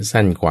บอกว่า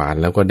สั้นกว่า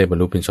แล้วก็ได้บร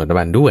รลุเป็นโสดา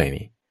บันด้วย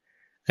นี่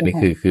อันนี้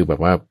คือแบ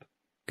บว่า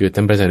คือท่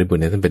านพระสารีบุตร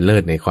เนี่ยท่านเป็นเลิ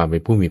ศในความเป็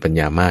นผู้มีปัญ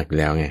ญามาก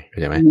แล้วไงเข้า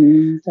ใจไหม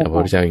แต่พระ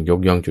พุทธเจ้ายก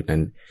ย่องจุดนั้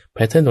นแพ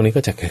ทเทิร์นตรงนี้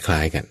ก็จะคล้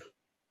ายๆกัน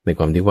ในค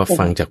วามที่ว่า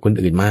ฟังจากคน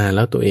อื่นมาแ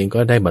ล้วตัวเองก็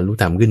ได้บรรลุ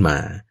ธรรมขึ้นมา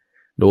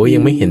โดยยั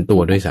งไม่เห็นตั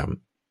วด้วยซ้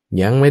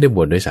ำยังไม่ได้บ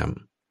วชด้วยซ้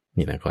ำ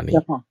นี่นะข้อนี้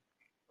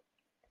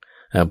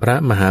พระ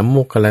มหาโม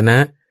คคัลลานะ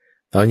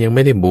ตอนยังไ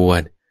ม่ได้บว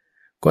ช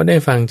ก็ได้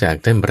ฟังจาก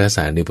ท่านพระส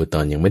ารีบุตรต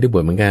อนยังไม่ได้บ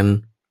วชเหมือนกัน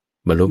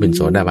บรรลุเป็นโส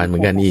ดาบันเหมื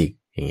อนกันอีก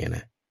อย่างเงี้ยน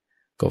ะ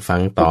ก็ฟัง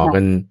ต่อกั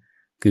น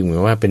คือเหมือ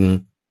นว่าเป็น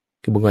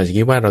คือบางคนจะ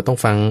คิดว่าเราต้อง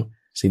ฟัง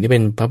สิ่งที่เป็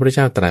นพระพุทธเ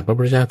จ้าตรัสพระ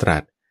พุทธเจ้าตรั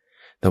ส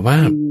แต่ว่า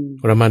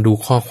เรามาดู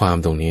ข้อความ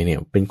ตรงนี้เนี่ย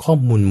เป็นข้อ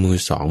มูลมือ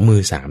2มื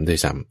อ3ด้วย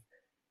ซ้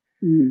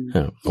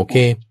ำโอเค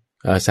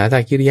สาตา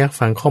กิริยักษ์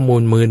ฟังข้อมู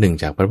ลมือ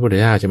1จากพระพุทธ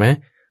เจ้าใช่ไหม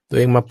ตัว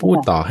เองมาพูด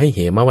ต่อให้เห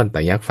มวันต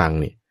ยักษ์ฟัง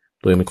เนี่ย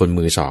ตัวเองเป็นคน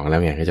มือ2แล้ว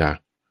ไงเข้าใจ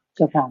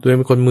ตัวเอง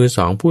เป็นคนมือ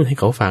2พูดให้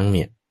เขาฟังเ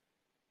นี่ย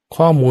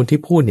ข้อมูลที่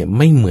พูดเนี่ย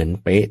ไม่เหมือน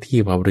เป๊ะที่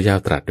พระพุทธเจ้า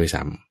ตรัสด้วย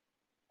ซ้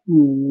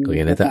ำตัวเอ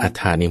งแล้วแต่อัฏ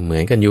ฐานี่เหมื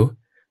อนกันอยู่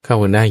เข้า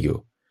กันได้อยู่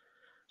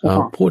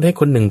พูดให้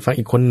คนหนึ่งฟัง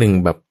อีกคนหนึ่ง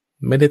แบบ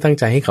ไม่ได้ตั้ง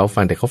ใจให้เขาฟั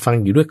งแต่เขาฟัง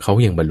อยู่ด้วยเขา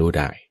ยังบรรลุไ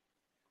ด้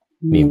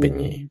นี่เป็นอย่า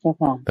งนี้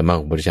แต่มา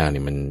ของพระพุทธเจ้าเ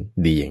นี่ยมัน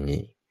ดีอย่าง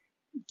นี้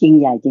จริง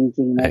ใหญ่จ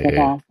ริงๆนะเจ้า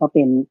ค่ะก็เ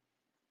ป็น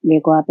เรี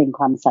ยกว่าเป็นค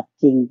วามสัตย์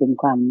จริงเป็น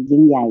ความ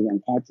ยิ่งใหญ่อย่าง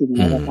แท้จริง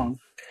นะเจ้าค่ะ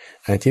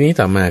ทีนี้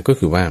ต่อมาก็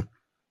คือว่า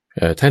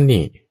ท่าน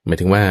นี่หมาย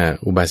ถึงว่า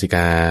อุบาสิก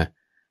า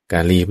กา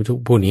รี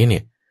ผู้นี้เนี่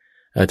ย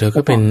เธอ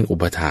ก็เป็นอุ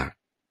ปถาก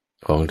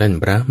ของท่าน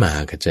พระมห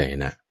ากัจจาย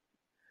นะ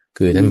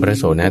คือท่านพระ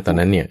โสนะตอน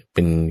นั้นเนี่ยเ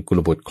ป็นกุล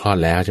บุตรคลอด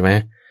แล้วใช่ไหม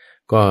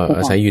ก็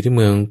อาศัยอยู่ที่เ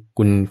มือง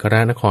กุลคร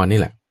นครนี่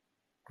แหละ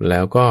แล้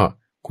วก็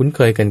คุ้นเค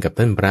ยกันกับ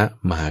ท่านพระ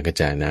มหากัจ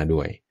จายนะด้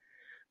วย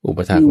อุป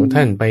ถากของท่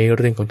านไปเ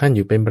รียนของท่านอ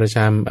ยู่เป็นประจ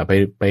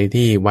ำไป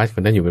ที่วัดขอ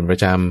งท่านอยู่เป็นปร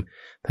ะจ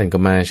ำท่านก็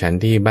มาฉัน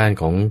ที่บ้าน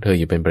ของเธอ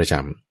อยู่เป็นประจ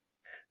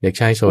ำเด็ก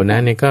ชายโสนะ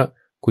เนี่ยก็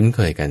คุ้นเค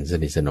ยกันส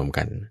นิทสนม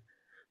กัน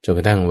จนก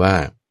ระทั่งว่า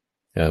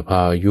พอ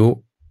อายุ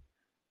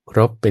คร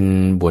บเป็น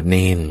บวชเน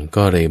น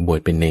ก็เลยบวช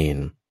เป็นเนน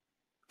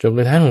จนก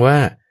ระทั่งว่า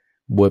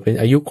บวชเป็น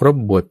อายุครบ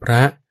บวชพร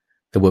ะ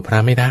แต่บวชพระ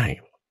ไม่ได้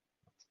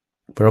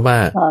เพราะว่า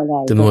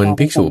จำนวน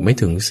ภิกษุไม่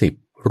ถึง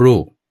10 รู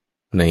ป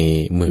ใน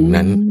เมือง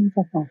นั้น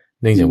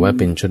เนื่องจากว่าเ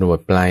ป็นชนบท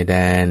ปลายแด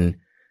น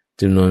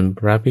จำนวนพ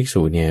ระภิก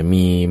ษุเนี่ย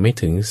มีไม่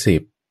ถึง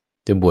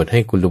10จะบวชให้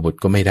กุลบุตร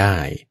ก็ไม่ได้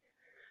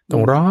ต้อ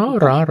งร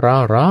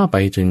อไป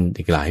จน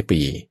อีกหลาย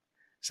ปี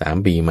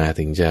3 ปีมา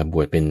ถึงจะบ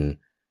วชเป็น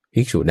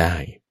ภิกษุได้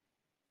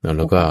แ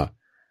ล้วก็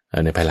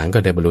ในภายหลังก็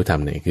ได้บรรลุธรร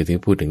มเนี่ยคือที่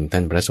พูดถึงท่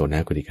านพระโสน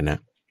กุฎิกนะ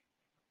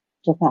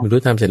บรรลุ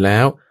ธรรมเสร็จแล้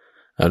ว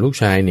ลูก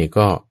ชายเนี่ย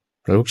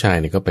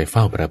ก็ไปเ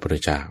ฝ้าพระพุทธ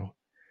เจ้า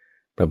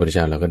พระพุทธเ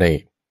จ้าเราก็ได้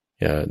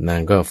นา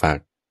งก็ฝาก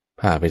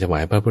ผ้าไปถวา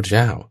ยพระพุทธเ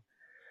จ้า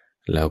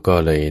แล้วก็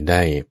เลยไ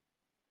ด้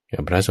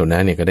พระโสนะ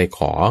เนี่ยก็ได้ข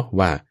อ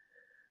ว่า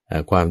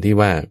ความที่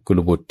ว่ากุล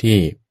บุตรที่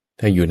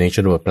ถ้าอยู่ในช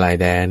นบทปลาย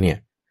แดนเนี่ย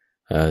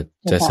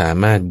จะสา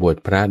มารถบวช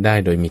พระได้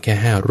โดยมีแค่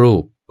5 รู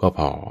ปก็พ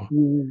อ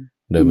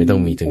โดยไม่ต้อ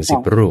งมีถึง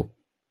10 รูป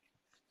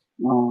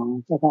อ๋อ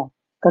ใช่ค่ะ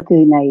ก็คื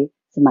อใน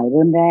สมัยเ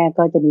ริ่มแรก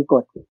ก็จะมีก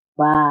ฎ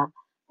ว่า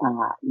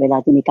เวลา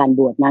จะมีการ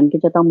บวชนั้นก็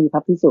จะต้องมีพร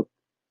ะภิกษุ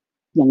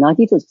อย่างน้อย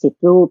ที่สุด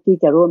10 รูปที่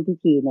จะร่วมพิ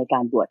ธีในกา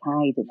รบวชให้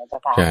ถูกไหมเจ้า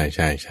ค่ะใ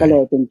ช่ก็เล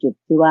ยเป็นจุด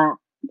ที่ว่า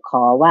ข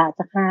อว่า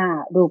สัก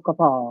5 รูปก็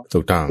พอ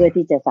เพื่อ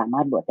ที่จะสามา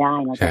รถบวชได้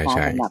นะเจ้า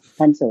ค่ะสำหรับ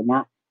ท่านโสน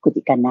กุ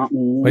ฎิกนะ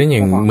นี้เพราะฉะนั้นอย่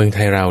างเมืองไท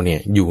ยเราเนี่ย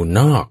อยู่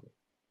นอก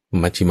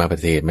มัชฌิมาปร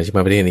ะเทศ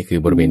นี่คือ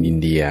บริเวณอิน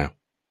เดีย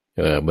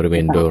บริเว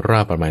ณโดยรอ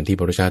บประมาณที่พ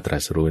ระพุทธเจ้าตรั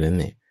สรู้นั้น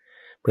เนี่ย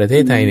ประเท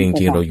ศไทยจ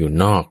ริงๆเราอยู่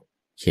นอก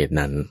เขต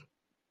นั้น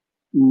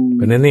เพ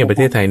ราะนั้นเนี่ยประเ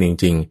ทศไทยจ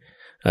ริง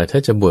ๆถ้า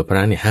จะบวชพร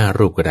ะเนี่ย5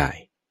 รูปก็ได้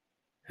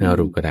5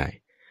 รูปก็ได้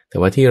แต่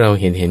ว่าที่เรา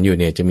เห็นอยู่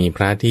เนี่ยจะมีพ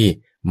ระที่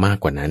มาก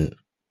กว่านั้น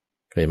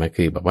เคยมา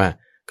คือแบบว่า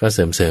ก็เ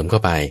สริมเข้า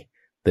ไป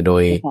แต่โด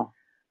ย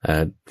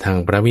ทาง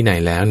พระวินัย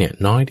แล้วเนี่ย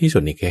น้อยที่สุ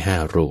ดนี่แค่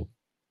5 รูป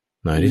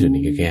น้อยที่สุด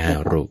นี่แค่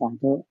5 รูป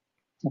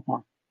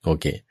โอ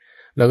เค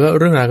แล้วก็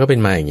เรื่องราวก็เป็น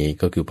มาอย่างนี้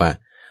ก็คือว่า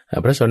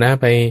พระโสนะ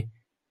ไป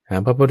หา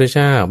พระพุทธเ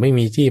จ้าไม่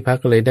มีที่พัก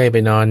ก็เลยได้ไป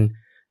นอน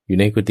อยู่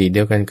ในกุฏิเดี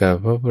ยวกันกับ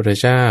พระพุทธ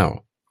เจ้า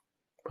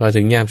พอ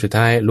ถึงยามสุด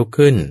ท้ายลุก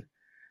ขึ้น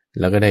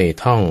แล้วก็ได้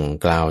ท่อง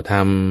กล่าวธร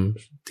รม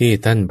ที่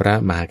ท่านพระ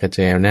มหากัจจ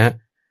ายนะ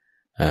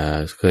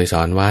เคยส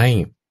อนไว้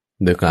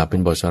โดยกล่าวเป็น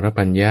บทสร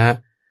ปัญญา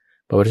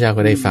พระพุทธเจ้า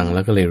ก็ได้ฟังแ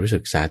ล้วก็เลยรู้สึ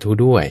กสาธุ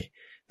ด้วย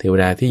เทว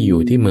ดาที่อยู่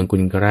ที่เมืองกุ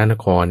ณกราน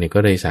ครเนี่ยก็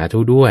เลยสาธุ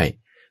ด้วย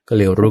ก็เ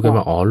ลยรู้กัน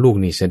ว่าอ๋อลูก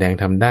นี่แสดง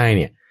ธรรมได้เ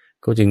นี่ย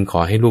ก็จึงข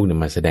อให้ลูกเนี่ย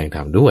มาแสดงธ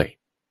รรมด้วย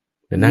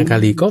แต่นางกา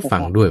ลีก็ฟั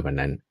งด้วยวัน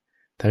นั้น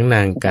ทั้งน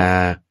างกา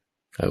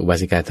อุบา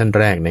สิกาท่าน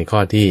แรกในข้อ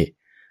ที่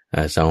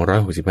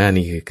265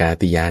นี่คือกา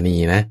ติยานี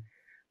นะ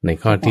ใน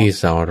ข้อที่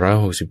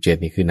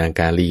267นี่คือนาง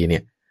กาลีเนี่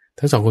ย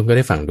ทั้งสองคนก็ไ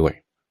ด้ฟังด้วย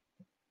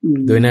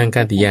โดยนางก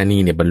าติยานี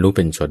เนี่ยบรรลุเ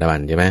ป็นโสดาบั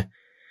นใช่ไหม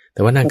แ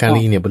ต่ว่านางกา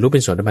ลีเนี่ยบรรลุเป็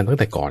นโสดาบันตั้ง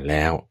แต่ก่อนแ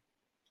ล้ว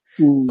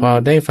พอ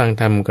ได้ฟัง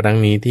ธรรมครั้ง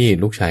นี้ที่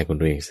ลูกชายคน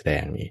ตัวเองแสด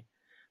งนี่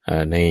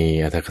ใน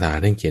อัตถกถา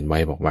ท่านเขียนไว้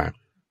บอกว่า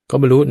ก็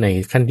บรรลุใน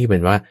ขั้นที่เป็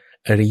นว่า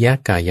อริย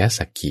กาย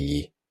สักขี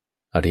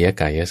อริย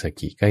กายสัก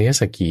ขีกาย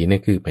สักขีเนี่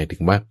ยคือหมายถึ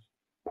งว่า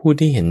ผู้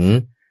ที่เห็น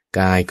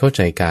กายเข้าใ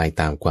จกาย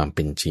ตามความเ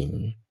ป็นจริง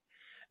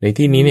ใน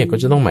ที่นี้เนี่ยก็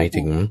จะต้องหมาย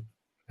ถึง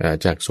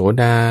จากโส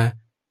ดา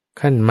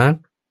ขั้นมรรค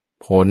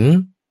ผล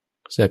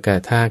สก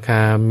ทาค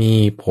ามี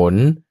ผล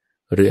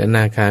หรืออน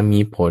าคามี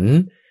ผล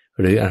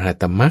หรืออรหั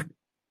ตมรรค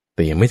แ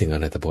ต่ยังไม่ถึงอ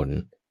รหัตผล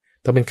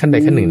ต้องเป็นขั้นใด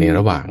ขั้นหนึ่งในร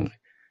ะหว่าง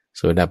โ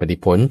สดาปัตติ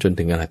ผลจน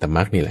ถึงอรหัตม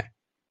รรคนี่แหละ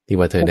ที่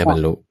ว่าเธอได้บร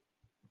รลุ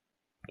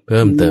เ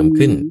พิ่มเติม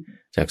ขึ้น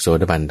จากโส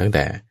ดาบันตั้งแ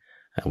ต่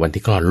วัน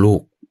ที่คลอดลู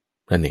ก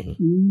นั่นเอง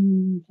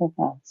เจ้า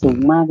ค่ะสูง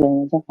มากเลย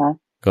เจ้าค่ะ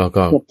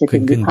ก็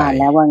ขึ้นไป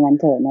แล้วว่างั้น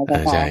เถอะนะเจ้า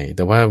ค่ะใช่แ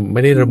ต่ว่าไ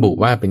ม่ได้ระบุ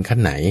ว่าเป็นขั้น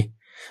ไหน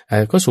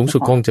ก็สูงสุ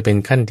ดคงจะเป็น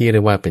ขั้นที่เรี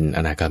ยกว่าเป็นอ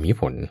นาคามิ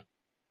ผล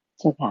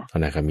เจ้าค่ะอ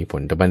นาคามิผ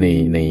ลแต่ว่า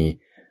ใน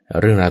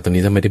เรื่องราวตรง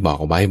นี้ท่านไม่ได้บอก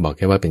เอาไว้บอกแ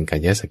ค่ว่าเป็นกา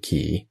ยสัก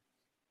ขี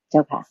เจ้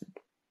าค่ะ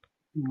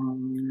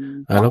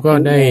แล้วก็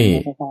ได้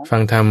ฟั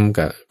งธรรม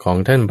กับของ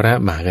ท่านพระ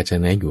มหากัจจาย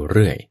นะอยู่เ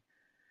รื่อย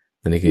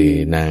นี่คือ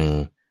นาง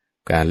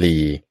กาลี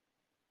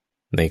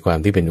ในความ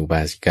ที่เป็นอุบ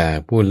าสิกา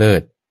ผู้เลิ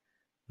ศ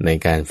ใน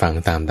การฟัง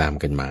ตาม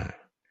กันมา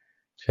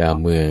ชาว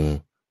เมือง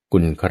กุ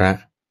ณคร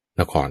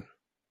นคร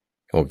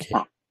โอเค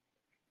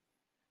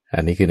อั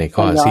นนี้คือใน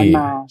ข้อที่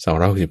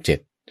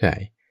267ใช่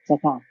ใช่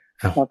ค่ะ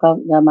แล้วก็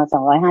ย้อนมา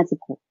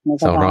256ใน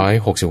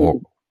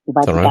266อุบ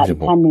าสิก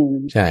าท่านหนึ่ง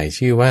ใช่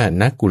ชื่อว่า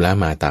นักกุล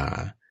มาตา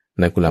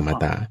นักกุลมา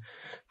ตา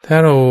ถ้า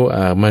เรา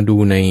มาดู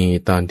ใน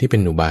ตอนที่เป็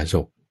นอุบาส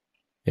ก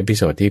เอพิโ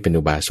ซดที่เป็น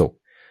อุบาสก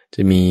จ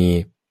ะมี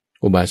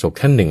อุบาสก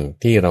ท่านหนึ่ง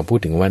ที่เราพูด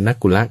ถึงว่านัก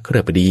กุลเครื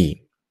อปดี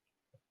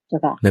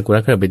นักกุล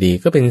เครือปดี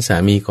ก็เป็นสา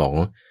มีของ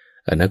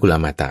นักกุล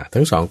มาตา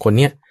ทั้งสองคน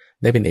เนี้ย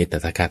ได้เป็นเอต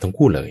ตะกาทั้ง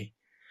คู่เลย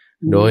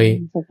โดย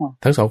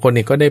ทั้งสองคน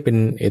นี้ก็ได้เป็น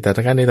เอตต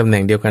ะกาในตำแหน่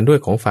งเดียวกันด้วย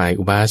ของฝ่าย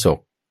อุบาสก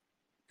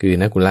คือ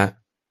นักกุล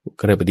เ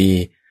ครือปดี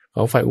ข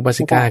องฝ่ายอุบา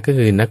สิกาก็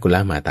คือนักกุล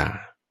มาตา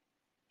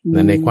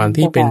ในความ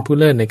ที่เป็นผู้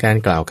เลิศในการ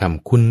กล่าวค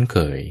ำคุ้นเค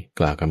ย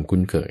กล่าวคำคุ้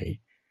นเคย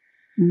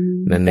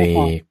นั้น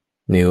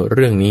ในเ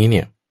รื่องนี้เ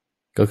นี่ย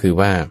ก็คือ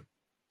ว่า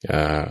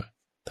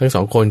ทั้งส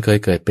องคนเคย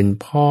เกิดเป็น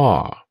พ่อ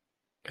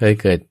เคย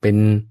เกิดเป็น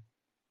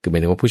คือหมา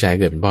ยถึงว่าผู้ชาย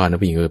เกิดเป็นพ่อนะ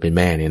ผู้หญิงเกิดเป็น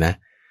แม่เนี่ยนะ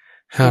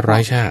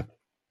500 ชาติ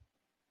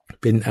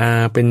เป็นอา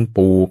เป็น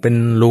ปู่เป็น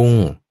ลุง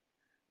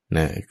น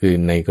ะคือ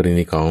ในกร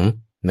ณีของ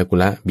นักกุ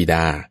ลบิด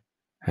า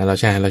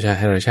500 ชาติ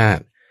500 ชา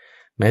ติ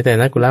แม้แต่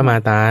นักกุลมา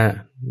ตา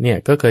เนี่ย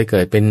ก็เคยเ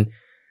กิดเป็น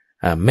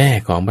แม่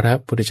ของพระ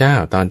พุทธเจ้า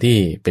ตอนที่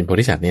เป็นโพ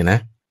ธิสัตว์เนี่ยนะ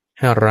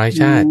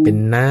500 ชาติเป็น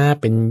น้า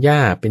เป็นย่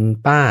าเป็น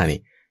ป้านี่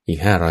อีก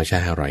500 ชา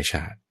ติ500 ช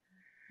าติ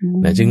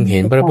นะจึงเห็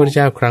นพระพุทธเ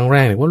จ้าครั้งแร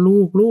กเลยว่าลู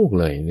ก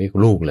เลยนี่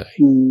ลูกเลย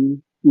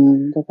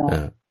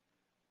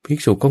ภิก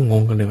ษุก็ง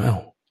งกันเลยว่าเอ้า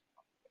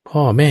พ่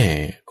อแม่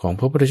ของ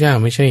พระพุทธเจ้า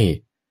ไม่ใช่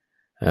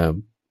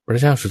พร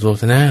ะเจ้าสุโธ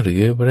ทนะหรื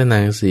อพระนา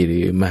งสีหรื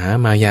อมหา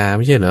มายาไ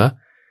ม่ใช่เหรอ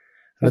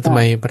แล้วทำไม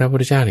พระพุท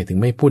ธเจ้าเนี่ยถึง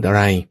ไม่พูดอะไ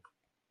ร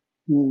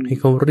ให้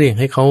เขาเรียก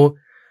ให้เขา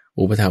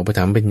อุปถัม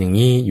ภ์เป็นอย่าง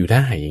นี้อยู่ไ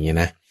ด้อย่างเงี้ย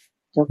นะ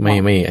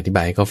ไม่อธิบ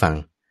ายให้เขาฟัง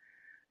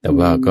แต่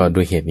ว่าก็ด้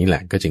วยเหตุนี้แหล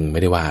ะก็จึงไม่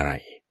ได้ว่าอะไร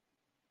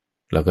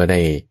แล้วก็ได้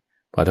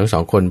พอทั้งสอ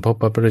งคนพบ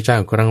พระพุทธเจ้า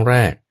ครั้งแร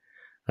ก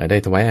ได้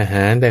ถวายอาห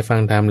ารได้ฟัง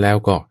ธรรมแล้ว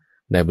ก็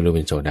ได้บรรลุเ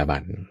ป็นโสดาบั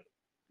น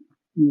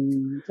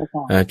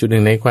จุดห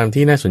นึ่งในความ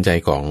ที่น่าสนใจ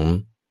ของ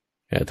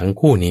ทั้ง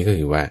คู่นี้ก็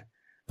คือว่า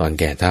ตอน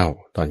แก่เฒ่า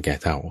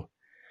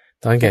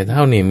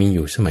เนี่ยมีอ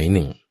ยู่สมัยห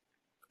นึ่ง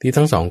ที่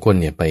ทั้งสองคน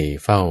เนี่ยไป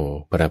เฝ้า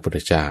พระพุทธ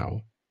เจ้า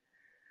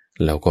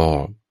แล้วก็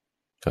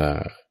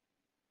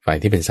ฝ่าย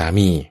ที่เป็นสา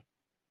มี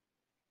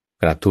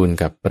กราบทูล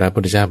กับพระพุ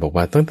ทธเจ้าบอก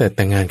ว่าตั้งแต่แ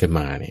ต่งงานกันม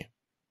าเนี่ย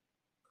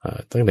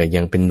ตั้งแต่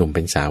ยังเป็นหนุ่มเ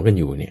ป็นสาวกัน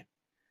อยู่เนี่ย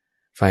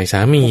ฝ่ายสา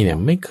มีเนี่ย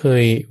ไม่เค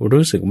ย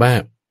รู้สึกว่า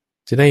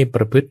จะได้ป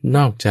ระพฤติน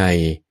อกใจ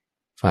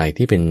ฝ่าย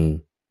ที่เป็น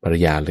ภรร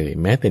ยาเลย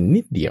แม้แต่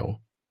นิดเดียว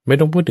ไม่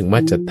ต้องพูดถึงว่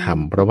าจะท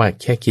ำเพราะว่า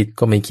แค่คิด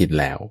ก็ไม่คิด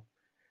แล้ว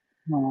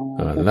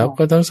แล้ว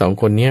ก็ทั้งสอง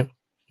คนเนี้ย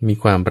มี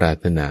ความปรา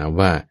รถนา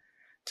ว่า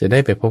จะได้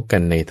ไปพบกั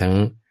นในทั้ง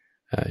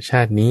ช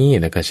าตินี้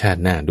แล้วก็ชา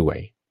ติหน้าด้วย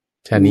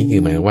ชาตินี้คื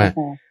อหมายว่า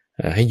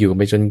ให้อยู่ไ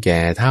ปจนแก่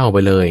เฒ่าไป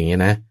เลยอย่างเงี้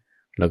ยนะ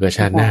แล้วก็ช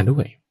าติหน้าด้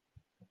วย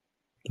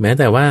แม้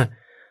แต่ว่า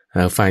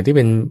ฝ่ายที่เ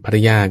ป็นภรร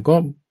ยาก็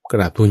ก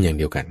ราบทูลอย่าง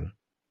เดียวกัน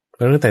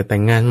ตั้งแต่แต่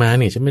งงานมา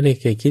เนี่ยฉันไม่ได้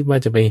เคยคิดว่า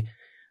จะไป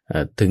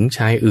ถึงช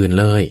ายอื่น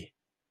เลย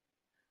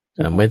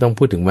ไม่ต้อง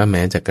พูดถึงว่าแ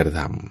ม้จะกระท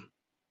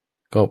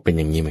ำก็เป็นอ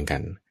ย่างนี้เหมือนกั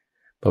น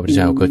พระพุทธเ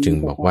จ้าก็จึง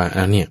บอกว่า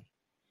เนี่ย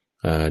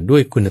ด้ว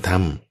ยคุณธรร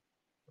ม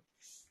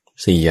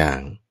4อย่าง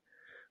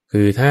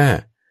คือถ้า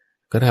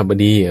กฤหบ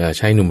ดี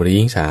ชายหนุ่มหรือห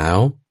ญิงสาว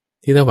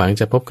ที่หวัง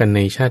จะพบกันใน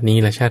ชาตินี้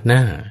และชาติหน้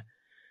า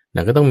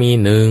ก็ต้องมี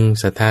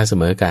1ศรัทธาเส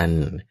มอกัน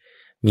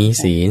มี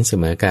ศีลเส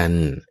มอกัน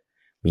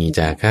มีจ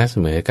าคะเส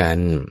มอกัน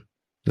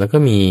แล้วก็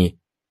มี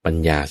ปัญ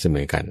ญาเสม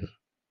อกัน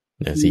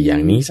4อย่า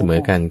งนี้เสมอ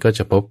กันก็จ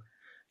ะพบ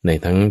ใน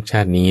ทั้งช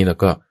าตินี้แล้ว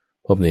ก็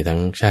พบในทั้ง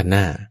ชาติห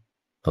น้า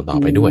ต่อ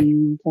ไปด้วย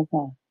เจ้า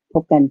ค่ะพ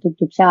บกัน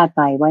ทุกๆชาติไ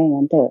ปว่าอย่าง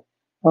นั้นเถอะ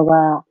เพราะว่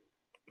า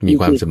มี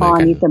ความเสมอ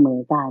กั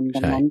นดั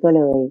งนั้นก็เ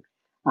ลย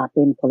เ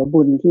ป็นผล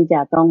บุญที่จะ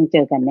ต้องเจ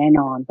อกันแน่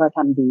นอนเพราะท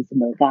ำดีเส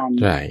มอกัน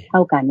เท่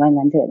ากันว่า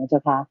งั้นเถอะนะเจ้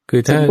าค่ะคื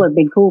อถ้าควรเ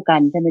ป็นคู่กั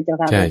นใช่ไหมเจ้า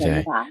ค่ะใช่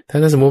ถ้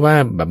าสมมติว่า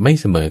แบบไม่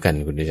เสมอกัน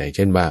คุณใจเ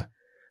ช่นว่า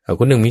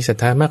คนหนึ่งมีศรัท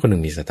ธามากคนหนึ่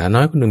งมีศรัทธาน้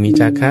อยคนหนึ่งมี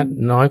จาคะ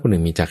น้อยคนหนึ่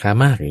งมีจาคะ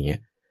มากอย่างเงี้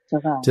ย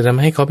จะท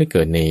ำให้เขาไปเ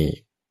กิดใน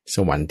ส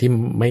วรรค์ที่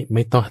ไ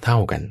ม่ต่อเท่า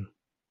กัน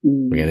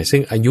อย่างเงี้ยซึ่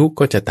งอายุ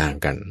ก็จะต่าง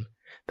กัน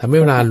ทำให้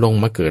เวลาลง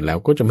มาเกิดแล้ว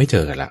ก็จะไม่เจ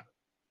อกันละ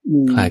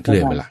คลายเคลื่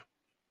อนไปละ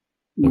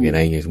โอเคน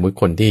ะอย่างสมมติ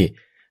คนที่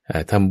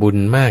ทำบุญ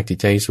มากจิต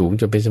ใจสูง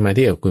จนเป็นสมา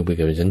ธิคุณไปเ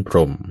กิดเป็นชั้นพร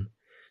หม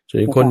ส่วน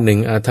อีกคนหนึ่ง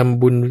ท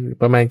ำบุญ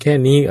ประมาณแค่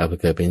นี้ไป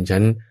เกิดเป็น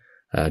ชั้น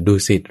ดุ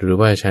สิตหรือ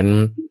ว่าชั้น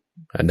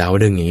ดาว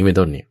ดึงอย่างนี้เป็น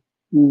ต้นเนี่ย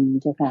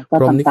เจ้าค่ะก็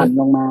ต่ำ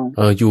ลงมา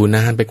อยู่น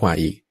านไปกว่า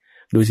อีก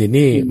ดูสิ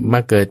นี่มา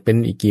เกิดเป็น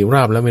อีกกี่ร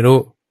อบแล้วไม่รู้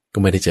ก็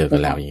ไม่ได้เจอกั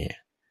นแล้วอย่างเงี้ย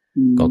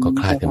ก็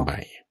คลาดกันไป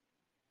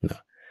เนา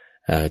ะ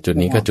จุด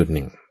นี้ก็จุดห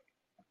นึ่ง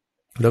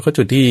แล้วก็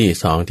จุดที่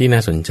2ที่น่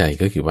าสนใจ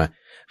ก็คือว่า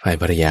ฝ่าย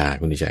ภรรยา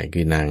คุณดิฉัย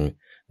คือนาง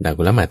ดา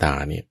กุลมาตา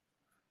เนี่ย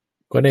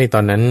ก็ได้ต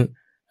อนนั้น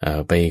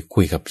ไป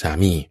คุยกับสา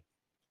มี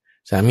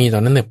ตอ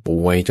นนั้นเนี่ยป่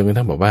วยจนกระ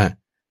ทั่งบอกว่า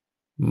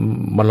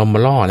มา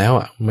ล่อแล้ว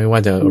ไม่ว่า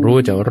จะรู้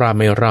จะรอด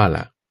ไม่รอด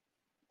ล่ะ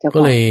ก็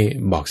เลย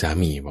บอกสา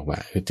มีบอกว่า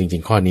จริ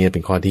งๆข้อนี้เ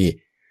ป็นข้อที่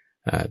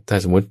ถ้า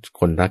สมมติ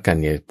คนรักกัน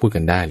เนี่ยพูดกั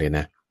นได้เลยน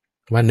ะ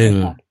ว่า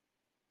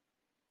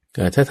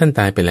ถ้าท่าน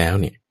ตายไปแล้ว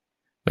เนี่ย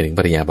หมายถึงภ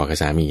รรยาบอกกับ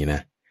สามีน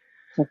ะ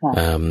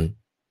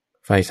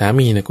ฝ่ายสา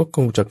มีเนี่ยก็ค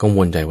งจะกังว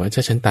ลใจว่าถ้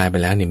าฉันตายไป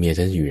แล้วเนี่ยเมีย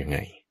ฉันอยู่ยังไง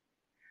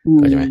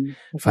ก็ใช่ไหม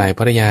ฝ่ายภ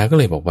รรยาก็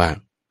เลยบอกว่า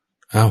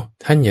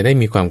ท่านอย่าได้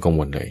มีความกังว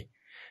ลเลย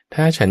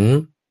ถ้า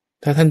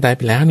ท่านตายไ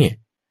ปแล้วเนี่ย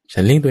ฉั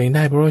นเลี้ยงตัวเองไ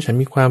ด้เพราะว่าฉัน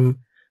มีความ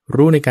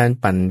รู้ในการ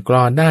ปั่นกล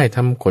อได้ท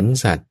ำขน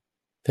สัตว์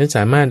ฉันส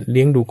ามารถเ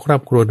ลี้ยงดูครอ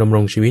บครัวดำร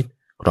งชีวิต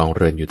ครองเ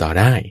รือนอยู่ต่อ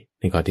ได้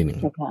ในข้อที่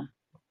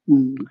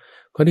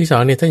1ข้อที่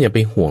2เนี่ยท่านอย่าไป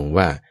ห่วง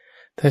ว่า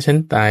ถ้าท่าน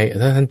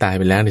ตายไ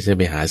ปแล้วเนี่ยจะ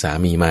ไปหาสา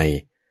มีใหม่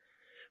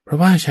เพราะ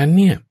ว่าฉัน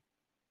เนี่ย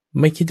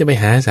ไม่คิดจะไป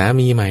หาสา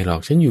มีใหม่หรอ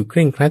กฉันอยู่เค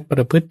ร่งครัดป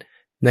ระพฤติ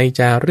ใน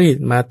จารีต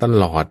มาต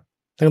ลอด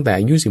ตั้งแต่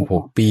อายุ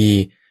16 ปี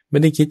ไม่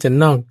ได้คิดจะ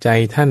นอกใจ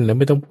ท่านแล้ว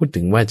ไม่ต้องพูด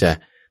ถึงว่าจะ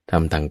ท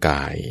ำทางก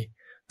าย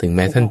ถึงแ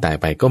ม้ท่านตาย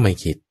ไปก็ไม่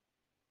คิด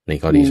ใน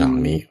ข้อที่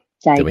2นี้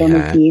จะไปห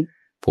า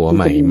ผัวใ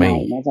หม่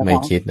ไม่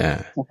คิด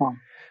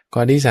ข้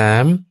อที่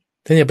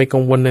3ท่านอย่าไปกั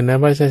งวลเลยนะ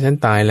ว่าถ้าฉัน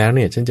ตายแล้วเ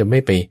นี่ยฉันจะไม่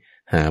ไป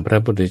หาพระ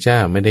พุทธเจ้า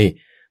ไม่ไ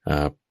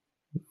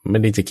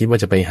ด้จะคิดว่า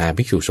จะไปหา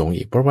ภิกษุสงฆ์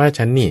อีกเพราะว่า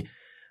ฉันนี่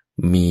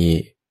มี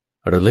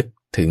ระลึก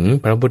ถึง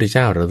พระพุทธเ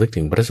จ้าระลึก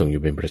ถึงพระสงฆ์อ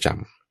ยู่เป็นประจ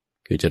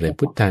ำคือเจริญ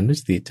พุทธานุส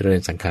ติเจริญ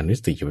สังฆานุส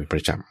ติอยู่เป็นปร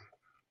ะจ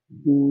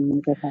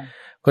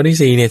ำข้อ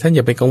ที่4เนี่ยท่านอ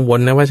ย่าไปกังวล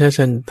นะว่าถ้า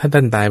ท่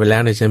านตายไปแล้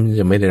วเนี่ยฉัน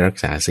จะไม่ได้รัก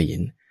ษาศีล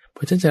เพร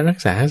าะฉันจะรัก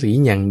ษาศีล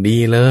อย่างดี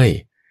เลย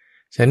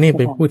ฉันนี่เ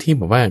ป็นผู้ที่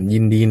บอกว่ายิ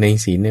นดีใน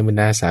ศีลในบรร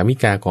ดาสาวิ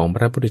กาของพ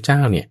ระพุทธเจ้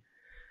าเนี่ย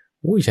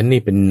ฉัน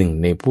นี่เป็นหนึ่ง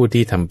ในผู้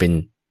ที่ท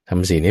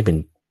ำศีลให้เป็น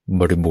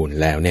บริบูรณ์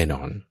แล้วแน่น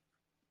อน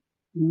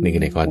นี่คื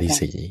อในข้อ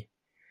ที่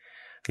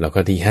4แล้วก็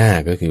ที่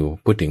5ก็คือ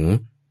พูดถึง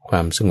คว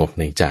ามสงบ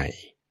ในใจ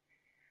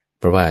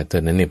เพราะว่าตอ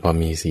นนั้นเนี่ยพอ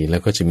มีศีลแล้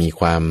วก็จะมี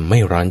ความไม่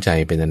ร้อนใจ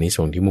เป็นอานิส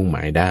งส์ที่มุ่งหม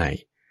ายได้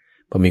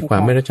พอมีควา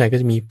มไม่ร้อนใจก็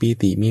จะมีปี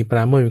ติมีปร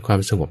าโมทย์มีความ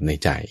สงบใน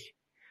ใจ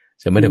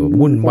จะไม่ได้แบบ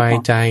วุ่นวาย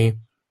ใจ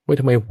ว่า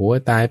ทำไมผัว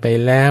ตายไป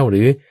แล้วห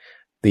รือ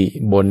ติ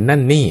บนนั่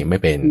นนี่ไม่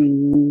เป็น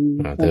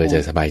เธอจะ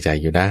สบายใจ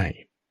อยู่ได้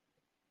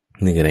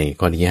นี่คือใน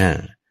ข้อที่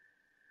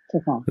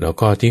5แล้ว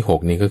ก็ที่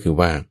6นี่ก็คือ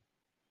ว่า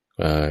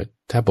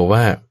ถ้าบอก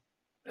ว่า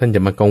ท่านจ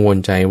ะมากังวล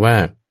ใจว่า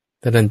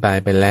ถ้าท่านตาย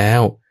ไปแล้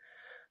ว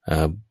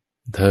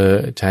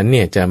ฉันเ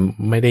นี่ยจะ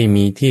ไม่ได้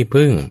มีที่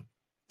พึ่ง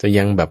จะ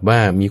ยังแบบว่า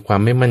มีความ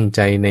ไม่มั่นใจ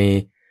ใน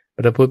พ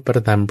ระพุทธพร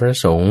ะธรรมพระ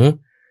สงฆ์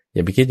อย่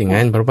าไปคิดอย่าง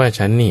นั้นเพราะว่า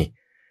ฉันนี่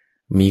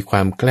มีคว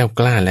ามแกล้ว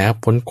กล้าแล้ว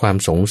พ้นความ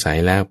สงสัย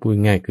แล้วพูด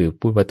ง่ายคือ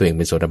พูดว่าตัวเองเ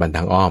ป็นโสดาบันท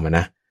างอ้อม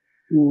นะ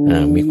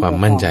มีความ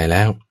มั่นใจแ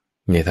ล้ว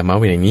เนี่ยธรรมะ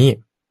เป็นอย่างนี้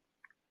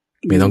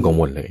ไม่ต้องกัง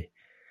วลเลย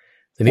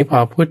ทีนี้พอ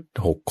พูด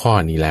6ข้อ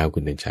นี้แล้วคุ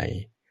ณเดินใจ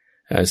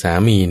สา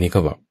มีนี่ก็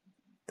แบบ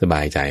สบ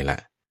ายใจละ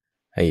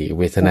ไอ้เ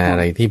วทนาอะ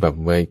ไรที่แบบ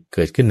เ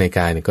กิดขึ้นในก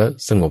ายเนี่ยก็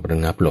สงบระ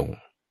งับลง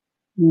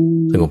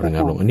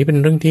อันนี้เป็น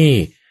เรื่องที่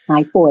หา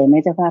ยป่วยไหม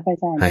เจ้าค่ะพระอ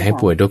าจารย์หาย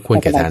ป่วยโดยควร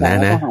แก่ฐานะ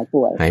นะหาย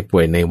ป่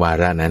วยในวา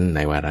ระนั้น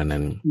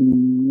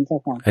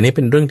อันนี้เ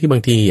ป็นเรื่องที่บา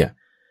งที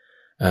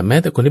แม้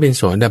แต่คนที่เป็นโ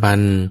สดาบัน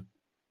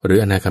หรือ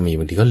อนาคามี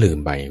บางทีก็ลืม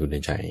ไปคุณเดิ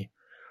นใจ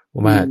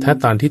ว่าถ้า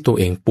ตอนที่ตัว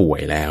เองป่วย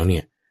แล้วเนี่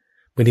ย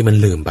บางทีมัน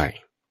ลืมไป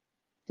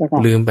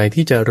ลืมไป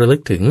ที่จะระลึ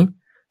กถึง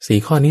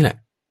4ข้อนี้แหละ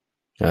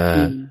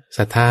ศ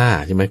รัทธา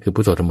ใช่ไหมคือพุ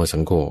ทโธธัมโมสั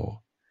งโฆ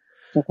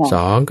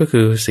2ก็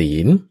คือศี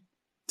ล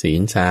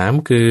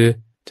3คือ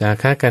จา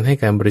คะการให้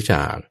การบริจ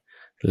าค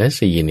และ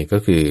4นี่ก็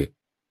คือ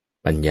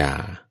ปัญญา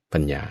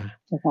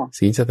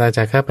ศีลศรัทธาจ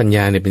าคะปัญญ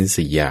าเนี่ยเป็น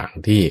4อย่าง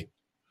ที่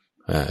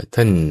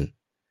ท่าน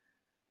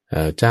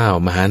เจ้า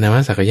มหานาม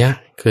สักยะ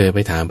เคยไป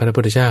ถามพระ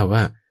พุทธเจ้า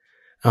ว่า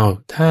เอา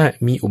ถ้า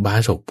มีอุบา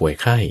สกป่วย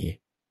ไข้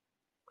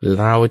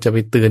เราจะไป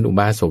เตือนอุ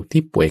บาสก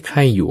ที่ป่วยไ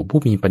ข้อยู่ผู้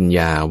มีปัญญ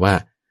าว่า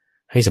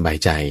ให้สบาย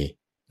ใจ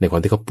ในควา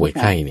มที่เขาป่วย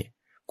ไข้เนี่ย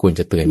ควร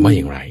จะเตือนว่าอ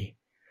ย่างไร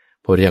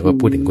พระพุทธเจ้าก็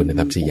พูดถึงคุณธร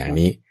รม4อย่าง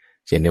นี้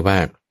เห็นได้ว่า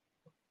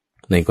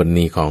ในกร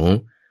ณีของ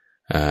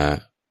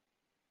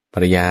ภร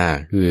รยา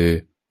คือ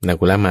นา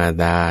กุลมา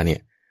ดาเนี่ย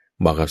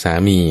บอกกับสา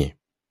มี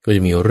ก็จ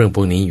ะมีเรื่องพ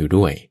วกนี้อยู่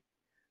ด้วย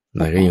แ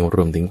ล้วก็ยังร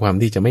วมถึงความ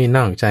ที่จะไม่น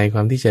อกใจคว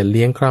ามที่จะเ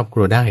ลี้ยงครอบค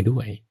รัวได้ด้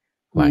วย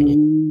ว่าอย่างนี้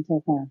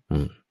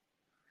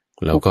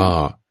แล้วก็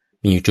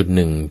มีอยู่จุดห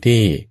นึ่ง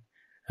ที่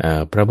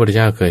พระพุทธเ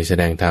จ้าเคยแส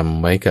ดงธรรม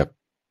ไว้กับ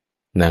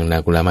นางนา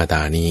กุลมาต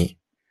านี้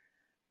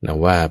นะ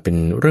ว่าเป็น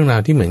เรื่องรา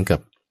วที่เหมือนกับ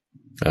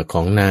ข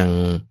องนาง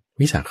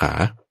วิสาขา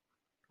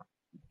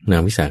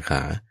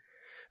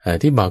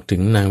ที่บอกถึ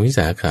งนางวิส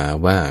าขา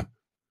ว่า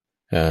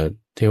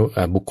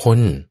บุคคล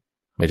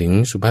หมายถึง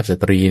สุภาพส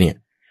ตรีเนี่ย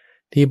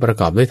ที่ประ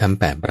กอบด้วยธรรม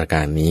8ประก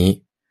ารนี้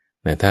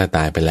นะถ้าต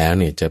ายไปแล้ว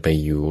เนี่ยจะไป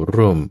อยู่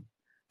ร่วม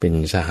เป็น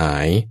สหา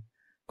ย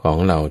ของ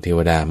เหล่าเทว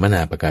ดามน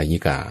าปกายิ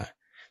กา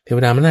เทว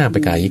ดามนาป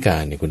กายิกา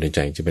เนี่ยคุณเดินใจ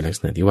จะเป็นลักษ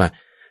ณะที่ว่า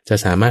จะ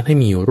สามารถให้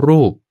มี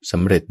รูปส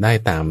ำเร็จได้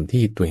ตาม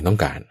ที่ตัวเองต้อง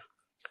การ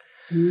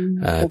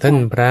ท่าน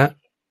พระ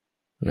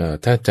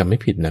ถ้าจำไม่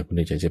ผิดนะคุณเ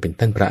ดินใจจะเป็น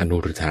ท่านพระอนุ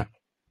รุทธะ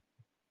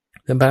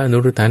ท่านพระอนุ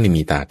รุทธะนี่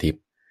มีตาทิพ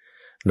ย์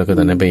แล้วก็ต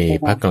อนนั้นไป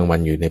พักกลางวัน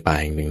อยู่ในป่า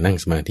แห่งหนึ่งนั่ง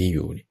สมาธิอ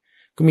ยู่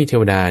ก็มีเท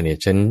วดาเนี่ย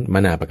ชั้นม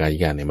นาปกายิ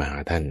กาเนี่ยมาหา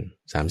ท่าน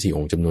 3-4 อ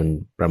งค์จำนวน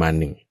ประมาณ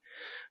หนึ่ง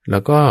แล้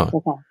วก็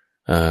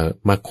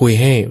มาคุย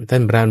ให้ท่า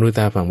นพระอนุรุทธ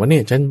ะฟังว่าเนี่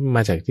ยฉันม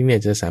าจากที่เนี่ย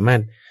จะสามาร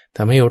ถท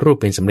ำให้รูป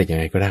เป็นสำเร็จยัง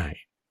ไงก็ได้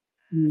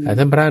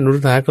ท่านพระอนุรุ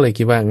ทธะก็เลย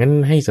คิดว่างั้น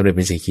ให้สำเร็จเ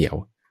ป็นสีเขียว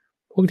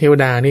พวกเทว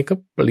ดานี่ก็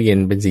เปลี่ยน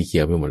เป็นสีเขี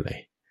ยวไปหมดเลย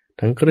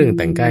ทั้งเครื่องแ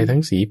ต่งกายทั้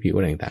งสีผิวอ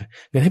ะไรต่าง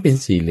ๆงั้นให้เป็น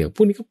สีเหลืองพ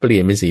วกนี้ก็เปลี่ย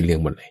นเป็นสีเหลือง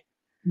หมดเลย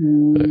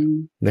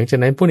หลังจาก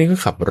นั้นพวกนี้ก็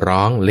ขับ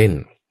ร้องเล่น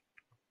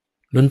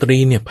ดนตรี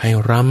เนี่ยไพ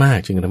เราะมาก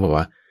จึงต้องบอก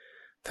ว่า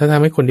ถ้าท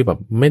ำให้คนที่แบบ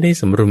ไม่ได้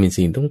สำรวมอินท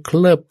รีย์ต้องเค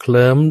ลิบเค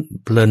ลิ้ม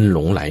เพลินหล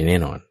งไหลแน่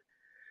นอน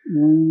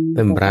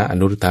ท่านพระอ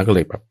นุรุทธะก็เล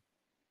ยแบบ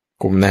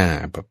ก้มหน้า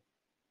แบบ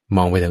ม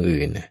องไปทาง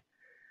อื่นนะ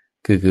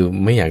คือ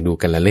ไม่อยากดู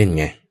กันละเล่น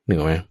ไงนึก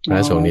ออกไหมพร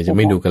ะสงฆ์เนี่ยจะไ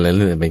ม่ดูกันละเ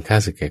ล่นเป็นค่า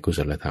ศึกแก่กุศ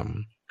ลธรรม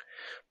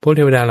พวกเ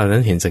ทวดาเหล่านั้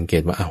นเห็นสังเก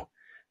ตว่า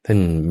ท่าน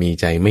มี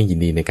ใจไม่ยิน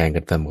ดีในการก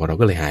ระทำของเรา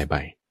ก็เลยหายไป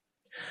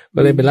ก็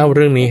เลยไปเล่าเ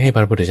รื่องนี้ให้พ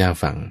ระพุทธเจ้า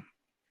ฟัง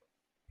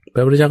พร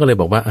ะพุทธเจ้าก็เลย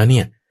บอกว่าเ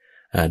นี่ย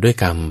ด้วย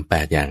กรรม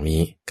8อย่าง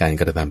นี้การ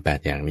กระทำ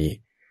8อย่างนี้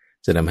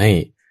จะทำให้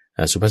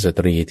สุภาพสต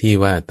รีที่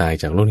ว่าตาย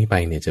จากโลกนี้ไป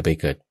เนี่ยจะไป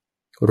เกิด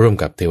ร่วม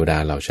กับเทวดา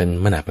เหล่าชั้น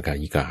มนาปกา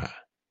ยิกา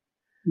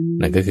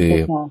นั่นก็คือ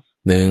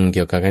1เ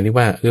กี่ยวกับการที่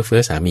ว่าเอื้อเฟื้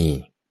อสามี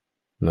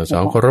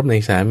2เคารพใน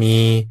สามี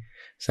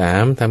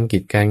3ทำกิ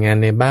จการงาน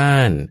ในบ้า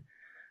น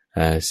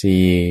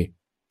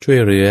4ช่วย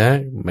เหลือ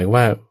หมาย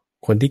ว่า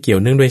คนที่เกี่ยว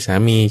เนื่องด้วยสา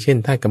มีเช่น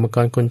ถ้ากรรมก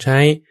รคนใช้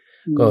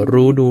ก็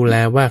รู้ดูแล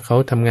ว่าเขา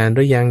ทำงานห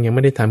รือยังไ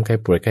ม่ได้ทำใคร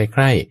ป่วยใครใค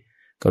ร่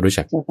ก็รู้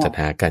จักจัด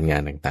หาการงา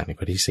นต่างๆใน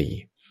ข้อที่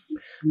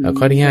4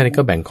ข้อที่5นี่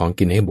ก็แบ่งของ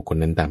กินให้บุคคล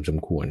นั้นตามสม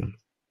ควร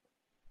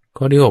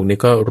ข้อที่6นี่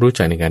ก็รู้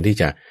จักในการที่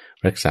จะ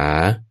รักษา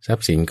ทรัพ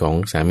ย์สินของ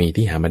สามี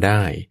ที่หามาไ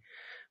ด้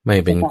ไม่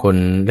เป็นคน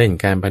เล่น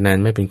การพนัน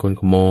ไม่เป็นคน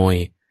ขโมย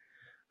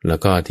แล้ว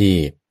ก็ที่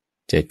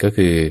7ก็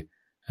คือ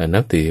นั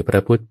บถือพร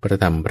ะพุทธพระ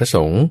ธรรมพระส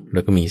งฆ์แล้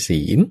วก็มี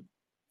ศีล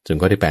ส่วน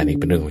ข้อที่8นี่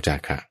เป็นเรื่องของจา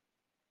คะ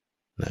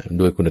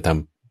ด้วยคุณธรรม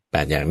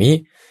8อย่างนี้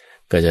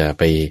ก็จะ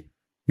ไป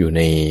อยู่ใ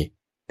น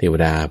เทว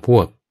ดาพว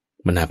ก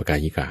มนาปกา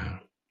ยิกา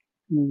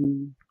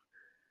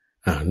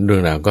เรื่อ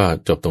งราวก็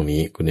จบตรง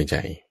นี้คุณใจ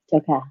เจ้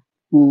าค่ะ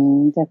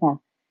เจ้าค่ะ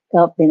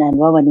ก็เป็นอัน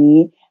ว่าวันนี้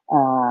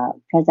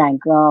พระอาจาร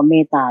ย์ก็เม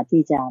ตตา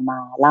ที่จะมา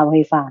เล่าใ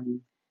ห้ฟัง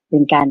เป็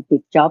นการปิ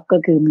ดจ็อบก็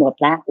คือหมด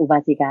ละอุบา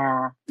สิกา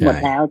หมด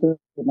แล้ว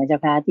ถูกไหมเจ้า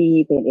ค่ะที่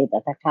เป็นเอต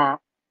ทัคคะ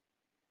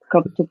คร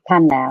บทุกท่า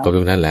นแล้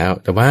ว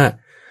แต่ว่า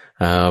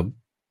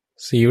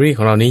ซีรีส์ข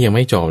องเรานี้ยังไ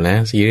ม่จบนะ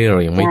ซีรีส์เรา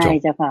ยังไม่จบ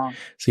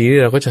ซีรี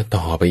ส์เราก็จะ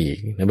ต่อไปอีก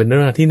เป็นเรื่อ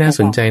งที่น่า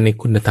สนใจใน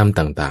คุณธรรม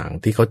ต่าง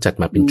ๆที่เขาจัด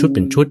มาเป็น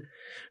ชุด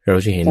เรา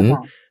จะเห็น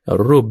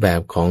รูปแบ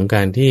บของก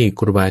ารที่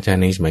ครูบาอาจาร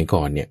ย์ในสมัย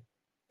ก่อนเนี่ย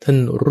ท่าน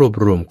รวบ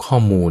รวมข้อ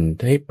มูล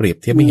ให้เปรียบ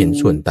เทียบไม่เห็น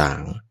ส่วนต่า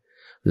ง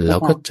แล้ว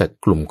ก็จัด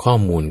กลุ่มข้อ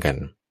มูลกัน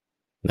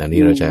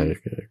นี่เราจะ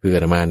คือ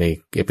มาใน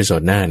เอพิโซ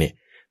ดหน้าเนี่ย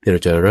ที่เรา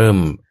จะเริ่ม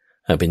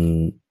เป็น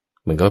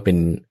เหมือนก็เป็น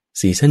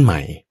ซีซั่นให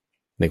ม่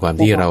ในความ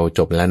ที่เราจ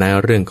บแล้วนะ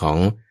เรื่องของ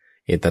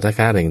เอตทัคค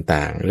ะ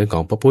ต่างๆเรื่องข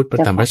องพระพุทธพระ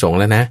ธรรมพระสงฆ์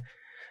แล้วนะ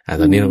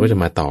ตอนนี้เราก็จะ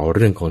มาต่อเ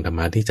รื่องของธรรม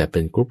ะที่จะเป็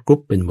นกรุ๊ป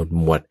เป็นห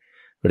มวด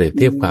เปรียบเ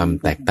ทียบความ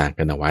แตกต่าง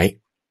กันเอาไว้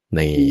ใน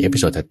เอพิ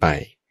โซดถัดไป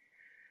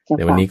ใน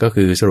วันนี้ก็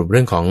คือสรุปเ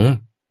รื่องของ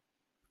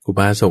อุบ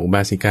าสกอุบ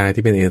าสิกา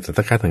ที่เป็นเอต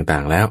ทัคคะต่า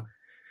งๆแล้ว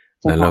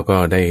เราก็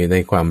ได้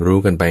ความรู้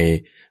กันไป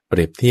เป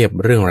รียบเทียบ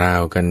เรื่องรา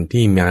วกัน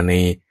ที่มาใน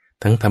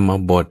ทั้งธรรม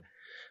บท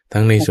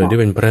ทั้งในส่วนที่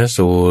เป็นพระ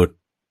สูตร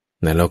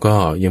นะแล้วก็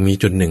ยังมี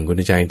จุดหนึ่งคุ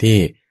ณใจที่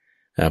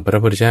พระ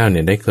พุทธเจ้าเ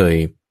นี่ยได้เคย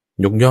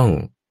ยกย่อง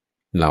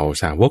เหล่า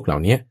สาวกเหล่า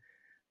นี้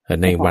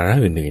ในวาระ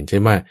อื่นๆใช่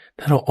ไหม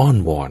ถ้าเราอ้อน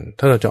วอน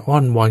ถ้าเราจะอ้อ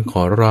นวอนข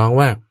อร้อง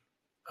ว่า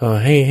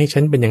ให้ฉั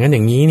นเป็นอย่างนั้นอ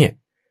ย่างนี้เนี่ย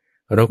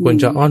เราควร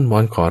จะอ้อนวอ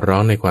นขอร้อ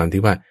งในความ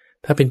ที่ว่า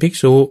ถ้าเป็นภิก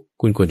ษุ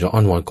คุณควรจะอ้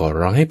อนวอนขอ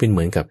ร้องให้เป็นเห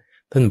มือนกับ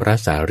ท่านพระ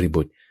สารี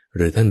บุตรห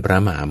รือท่านพระ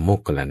มหาโมค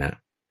คัลลานะ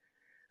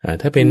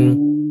ถ้าเป็น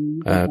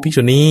ภิก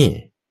ษุณี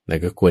แล้ว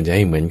ก็ควรจะใ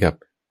ห้เหมือนกับ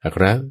อัค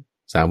ร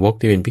สาวก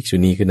ที่เป็นภิกษุ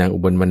ณีคือนางอุ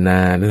บลวรรณา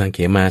และนางเข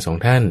มาสอง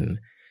ท่าน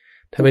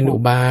ถ้าเป็นอุ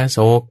บาส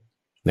ก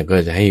แล้วก็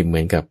จะให้เหมื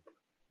อนกับ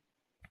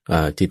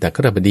จิตตค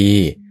ฤบดี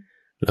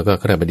แล้วก็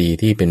คฤบดี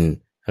ที่เป็น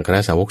อัคร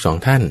สาวกสอง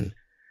ท่าน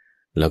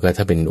แล้วก็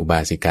ถ้าเป็นอุบา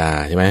สิกา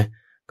ใช่ไหม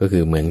ก็คื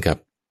อเหมือนกับ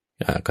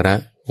อัคร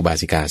อุบา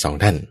สิกาสอง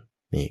ท่าน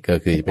นี่ก็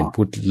คือเป็น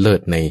ผู้เลิ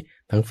ศใน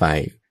ทั้งฝ่าย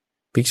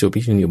ภิกษุภิ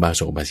กษุณีอุบาส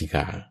กอุบาสิก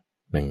า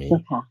ดังนี้เจ้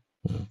าค่ะ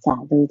สา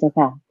ธุเจ้า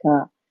ค่ะก็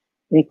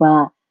เรียกว่า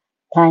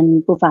ท่าน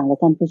ผู้ฟังและ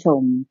ท่านผู้ช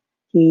ม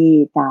ที่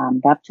ตาม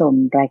รับชม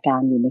รายการ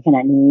อยู่ในขณ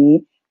ะนี้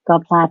ก็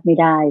พลาดไม่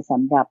ได้ส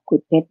ำหรับขุ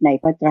ดเพชรใน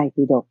พระไตร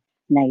ปิฎก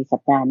ในสั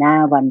ปดาห์หน้า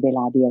วันเวล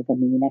าเดียวกัน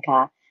นี้นะค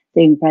ะ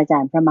ซึ่งพระอาจา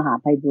รย์พระมหา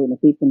ไพบูลย์อ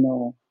ภิปุโน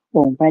อ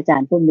งค์พระอาจา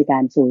รย์ผู้อำนวยกา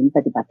รศูนย์ป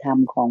ฏิบัติธรรม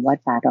ของวัด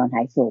ป่าดอนห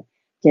ายโศก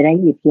จะได้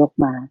หยิบยก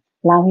มา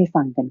เล่าให้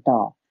ฟังกันต่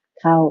อ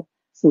เข้า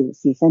สู่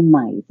ซีซั่นให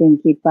ม่ซึ่ง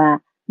คิดว่า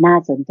น่า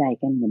สนใจ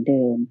กันเหมือนเ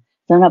ดิม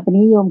สำหรับวัน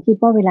นี้โยมคิด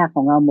ว่าเวลาข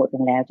องเราหมดล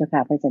งแล้วเจ้าค่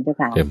ะพระอาจารย์เจ้า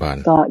ค่ะ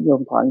ก็โย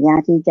มขออนุญา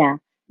ตที่จะ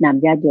น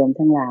ำญาติโยม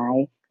ทั้งหลาย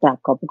กราบ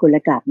ขอบพระคุณแล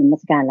ะกราบนมั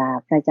สการลา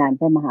พระอาจารย์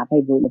พระมหาไพ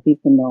บูลย์อภิ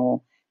ปุโน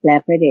และ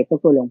พระเดชพระ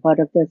คุณหลวงพ่อ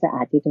ดร.สะอ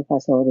าดทิโตภ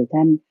โสหรือ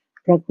ท่าน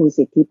พระครู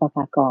สิทธิปภ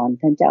ากร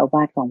ท่านเจ้าอาว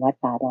าสของวัด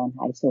ป่าดอนห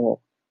ายโศก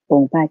อ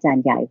งค์พระอาจาร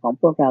ย์ใหญ่ของ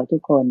พวกเราทุ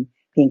กคน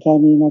เพียงแค่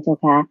นี้นะเจ้า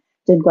ค่ะ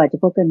จนกว่าจะ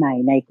พบกันใหม่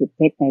ในขุดเพ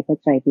ชรในพระ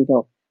ไตรปิฎ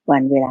กวั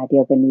นเวลาเดี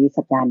ยวกันนี้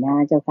สัปดาห์หน้า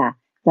เจ้าค่ะ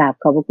กราบ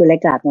ขอบพระคุณและ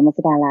กราบนมัส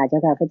การลาเจ้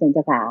าค่ะพระอาจารย์เ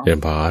จ้าค่ะเรียน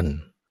พร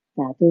ส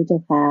าธุเจ้า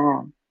ค่ะ